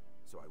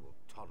 so I will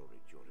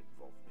tolerate your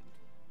involvement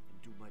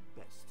and do my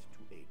best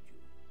to aid you.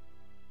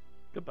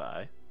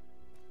 Goodbye,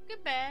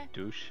 Goodbye.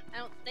 douche. I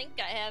don't think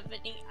I have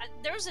any.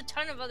 There's a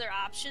ton of other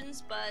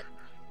options, but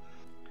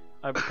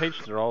I've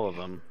paged through all of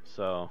them,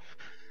 so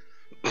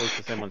at least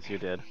the same ones you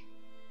did.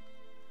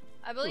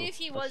 I believe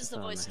he what's was the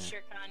this on voice of here?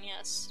 Shere Khan,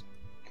 yes.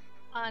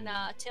 On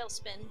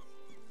Tailspin.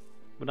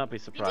 Would not be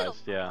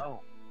surprised. Yeah,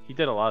 Oh. he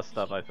did a lot of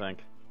stuff. I think.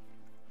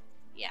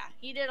 Yeah,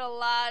 he did a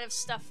lot of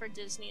stuff for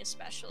Disney,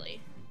 especially.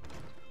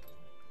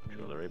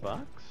 Jewelry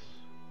box.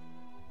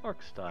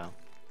 Orc style.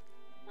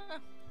 Huh.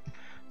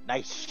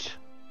 Nice.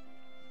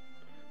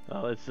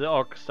 Well, it's the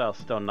orc style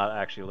still not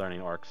actually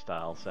learning orc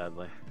style,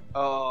 sadly.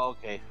 Oh,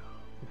 okay.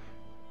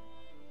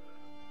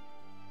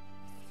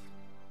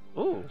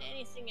 Ooh,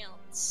 Anything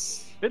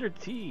else? bitter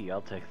tea.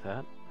 I'll take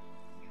that.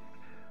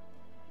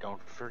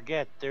 Don't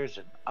forget, there's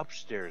an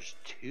upstairs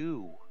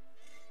too.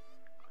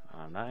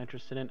 I'm not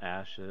interested in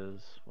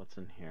ashes. What's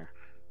in here?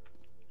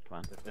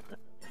 Come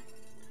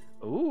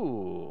on.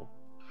 Ooh.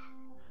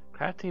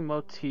 Crafting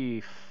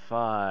motif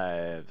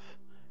 5.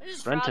 I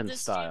just Renton robbed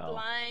this style. dude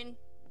blind.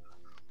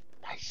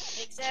 Nice.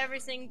 Makes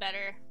everything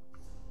better.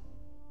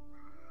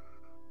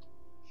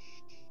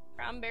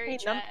 Cranberry Hey,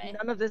 chai.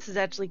 none of this is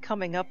actually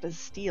coming up as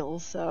steal,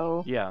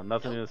 so Yeah,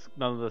 none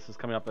of this is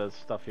coming up as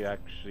stuff you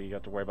actually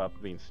have to worry about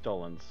being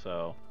stolen,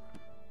 so...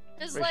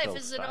 His racial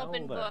life is an style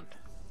open book. learned.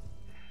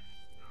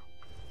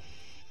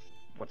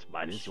 What's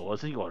mine is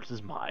yours, and yours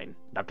is mine.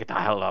 Now get the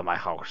hell out of my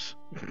house.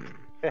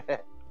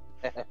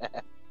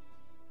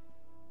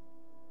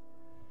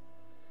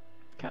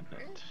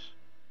 Cabinet.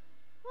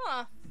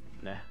 Huh.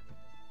 Nah.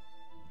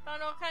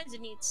 Found all kinds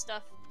of neat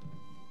stuff.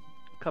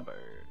 Cupboard.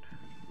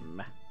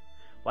 Meh.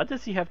 Why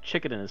does he have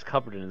chicken in his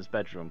cupboard in his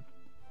bedroom?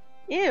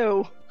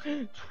 ew.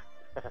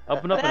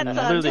 Open up and That's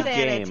literally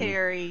game.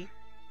 unsanitary.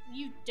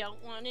 You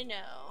don't want to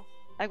know.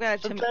 I've got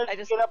a Sometimes I you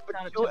just get up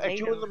found at a 2 in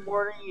tomato. the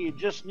morning, you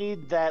just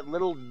need that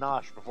little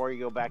nosh before you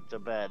go back to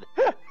bed.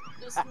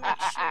 Just to make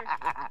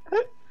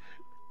sure.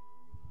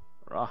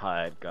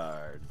 Rawhide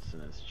guards in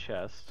his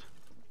chest.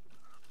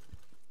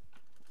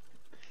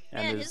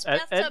 Man, his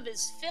bathtub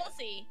is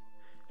filthy.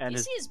 and you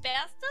his see his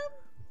bathtub?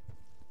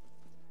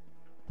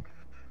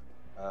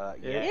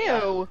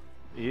 Yeah. Ew.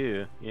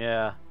 Ew,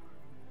 yeah.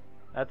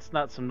 That's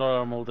not some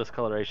normal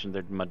discoloration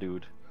there, my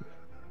dude.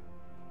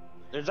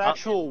 There's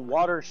actual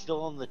water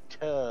still in the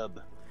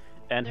tub.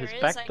 And There his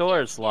is, back I door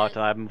can't is see locked, it.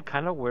 and I'm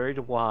kind of worried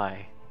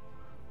why.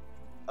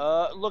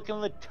 Look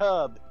in the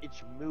tub.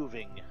 It's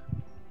moving.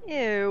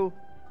 Ew.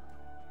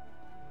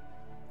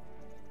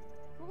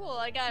 Cool,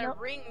 I got Nope.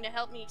 a ring to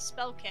help me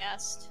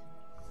spellcast.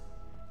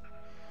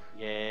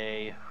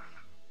 Yay.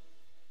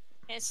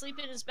 Can I sleep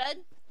in his bed?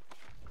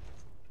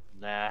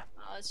 Nah.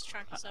 Oh, his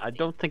trunk is I empty.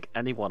 don't think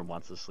anyone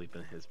wants to sleep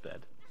in his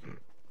bed.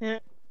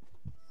 It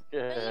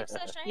looks so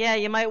shiny. Yeah,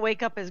 you might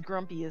wake up as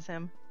grumpy as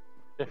him.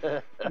 My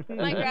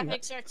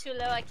graphics are too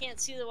low, I can't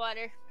see the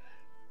water.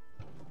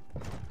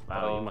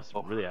 Wow, you Oh. must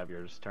really have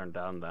yours turned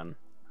down then.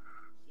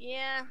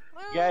 Yeah,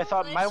 well, Yeah, I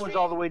thought live mine was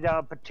all the stream- way down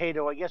a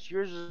potato. I guess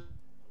yours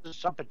is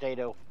some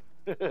potato.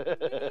 I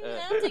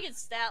don't think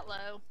it's that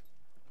low.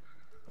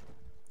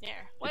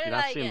 There. What if did you're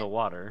not I seeing get? the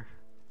water.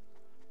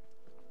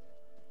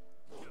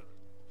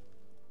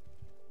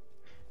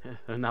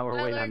 Now we're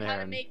I waiting on learned how to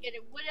Aaron. make it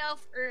a wood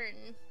elf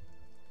urn.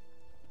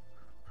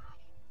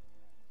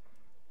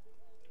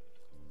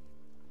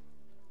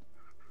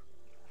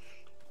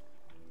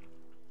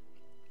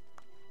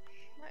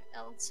 What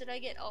else did I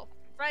get? Oh,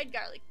 fried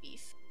garlic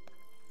beef.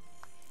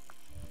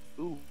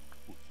 Ooh,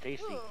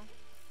 tasty. Ooh.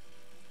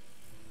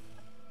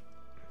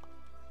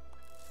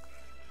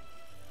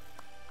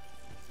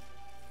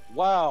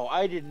 Wow,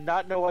 I did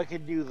not know I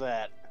could do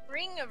that.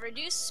 Ring of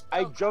reduced I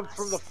spell jumped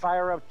from the cost.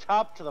 fire up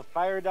top to the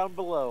fire down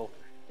below.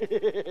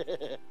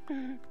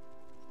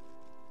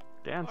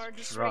 Dance Or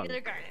just drunk.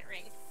 regular garnet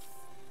ring.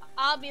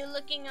 I'll be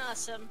looking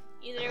awesome.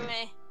 Either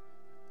way.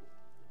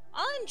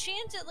 I'll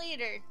enchant it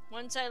later,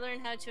 once I learn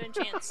how to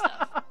enchant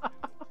stuff.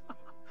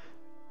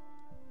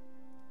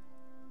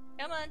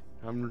 Come on.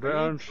 I'm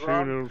dancing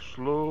in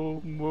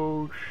slow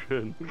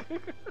motion.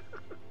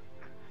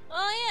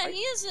 Oh yeah, he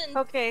is in.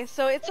 Okay,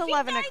 so it's If he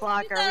 11 died in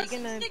o'clock. Are we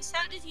gonna? 2006,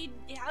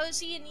 How is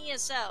he in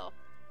ESO?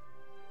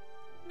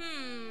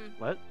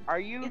 What? Are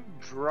you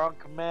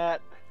drunk,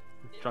 Matt?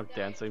 Drunk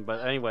dancing,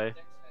 but anyway.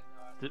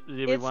 Did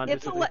we It's want to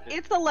it's, do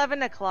it's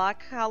 11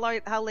 o'clock. How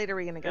late are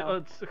we gonna go?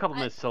 It's a couple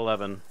minutes to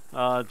 11.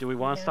 Do we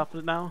want to Yeah. stop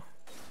it now?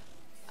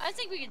 I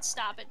think we could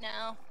stop it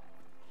now.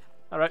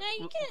 Alright,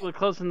 Yeah, you can. we're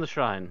closing the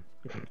shrine.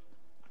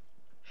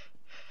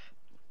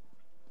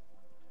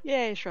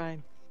 Yay,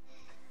 shrine.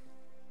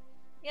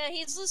 Yeah,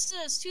 he's listed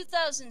as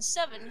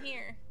 2007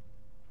 here.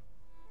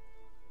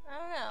 I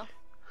don't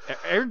know.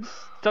 Aaron's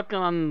stuck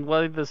on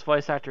whether this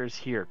voice actor is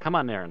here. Come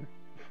on, Aaron.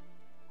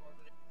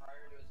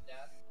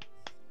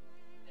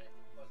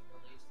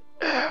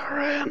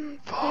 Aaron,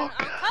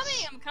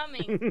 I'm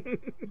coming.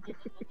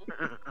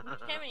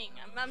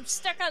 I'm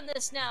stuck on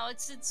this now.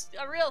 It's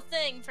a real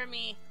thing for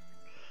me.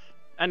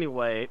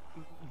 Anyway,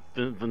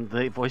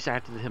 they voice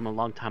acted him a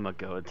long time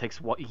ago. It takes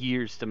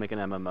years to make an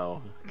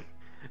MMO.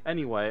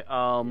 Anyway,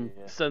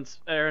 since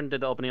Aaron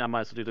did the opening, I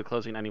might as well do the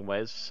closing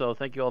anyways. So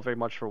thank you all very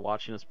much for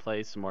watching us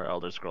play some more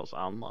Elder Scrolls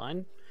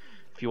Online.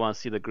 If you want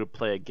to see the group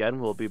play again,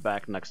 we'll be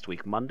back next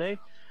week, Monday.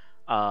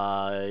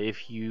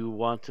 If you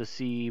want to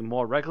see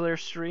more regular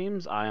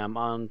streams, I am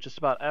on just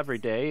about every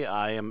day.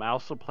 I am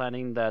also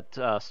planning that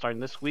starting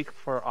this week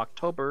for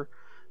October,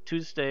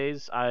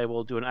 Tuesdays, I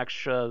will do an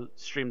extra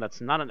stream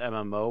that's not an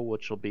MMO,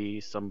 which will be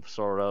some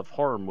sort of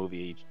horror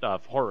movie,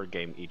 horror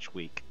game each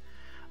week.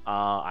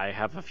 I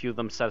have a few of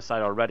them set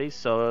aside already,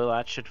 so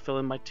that should fill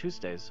in my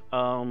Tuesdays.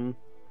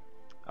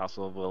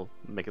 Also will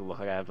make it look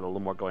like I have a little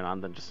more going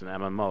on than just an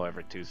MMO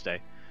every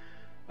Tuesday.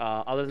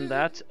 Other than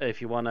that,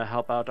 if you want to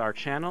help out our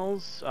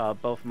channels,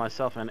 both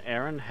myself and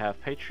Aaron have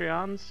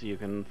Patreons. You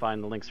can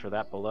find the links for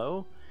that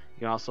below. You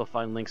can also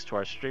find links to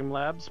our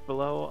Streamlabs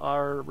below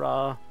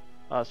our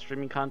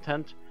streaming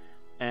content.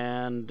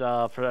 And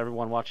for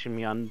everyone watching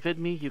me on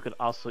VidMe, you could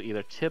also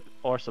either tip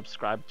or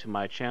subscribe to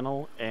my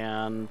channel,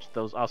 and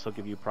those also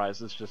give you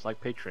prizes just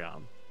like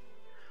Patreon.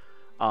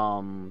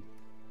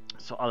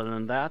 So other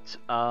than that,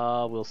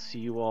 we'll see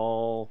you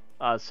all.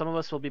 Some of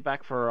us will be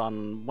back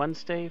on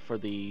Wednesday for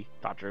the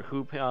Doctor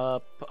Who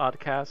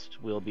podcast.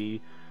 We'll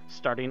be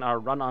starting our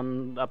run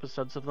on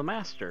episodes of The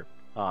Master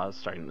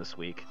starting this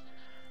week.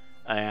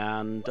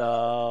 And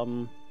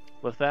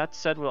with that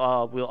said,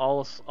 we'll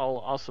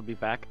also be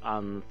back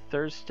on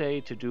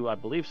Thursday to do, I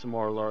believe, some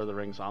more Lord of the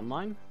Rings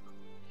Online.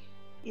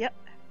 Yep.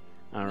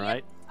 All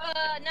right.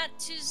 Not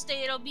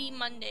Tuesday, it'll be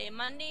Monday.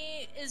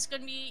 Monday is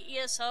going to be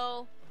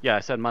ESO. Yeah, I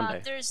said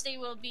Monday. Thursday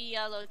will be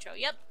Lotro.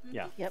 Yep.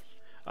 Yeah. Yep.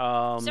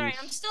 Sorry,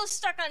 I'm still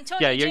stuck on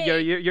Tony. Yeah,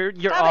 J.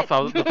 you're off.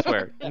 I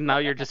swear. Now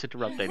you're just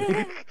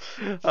interrupting.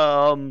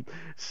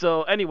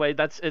 So anyway,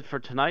 that's it for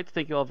tonight.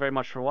 Thank you all very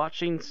much for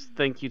watching.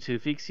 Thank you to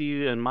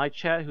Vixie and my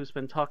chat who's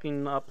been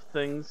talking up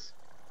things.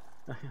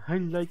 I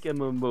like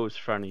MMO's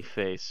funny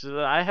face.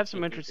 I have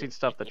some interesting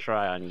stuff to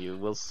try on you.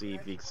 We'll see,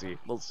 Vixie.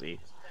 We'll see.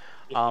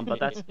 But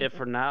that's it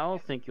for now.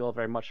 Thank you all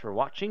very much for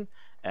watching,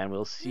 and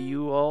we'll see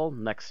you all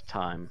next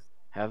time.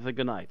 Have a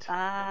good night.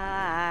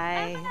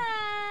 Bye.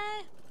 Bye.